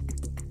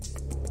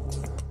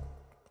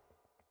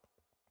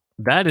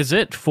 That is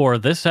it for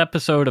this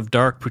episode of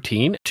Dark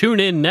Poutine. Tune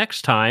in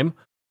next time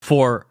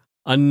for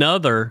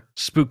another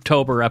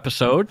Spooktober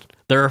episode.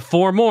 There are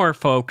 4 more,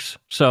 folks.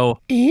 So,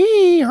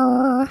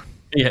 yeah,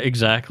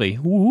 exactly.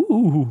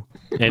 Woo.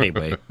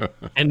 Anyway,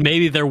 and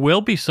maybe there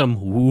will be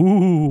some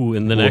woo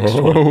in the next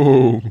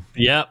one.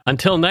 Yeah.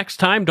 Until next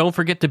time, don't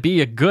forget to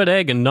be a good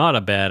egg and not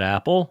a bad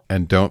apple.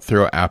 And don't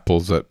throw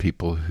apples at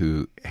people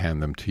who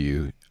hand them to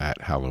you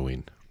at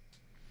Halloween.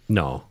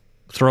 No.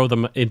 Throw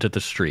them into the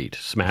street.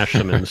 Smash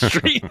them in the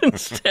street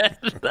instead.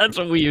 That's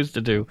what we used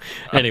to do.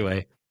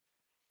 Anyway,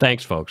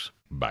 thanks, folks.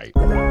 Bye.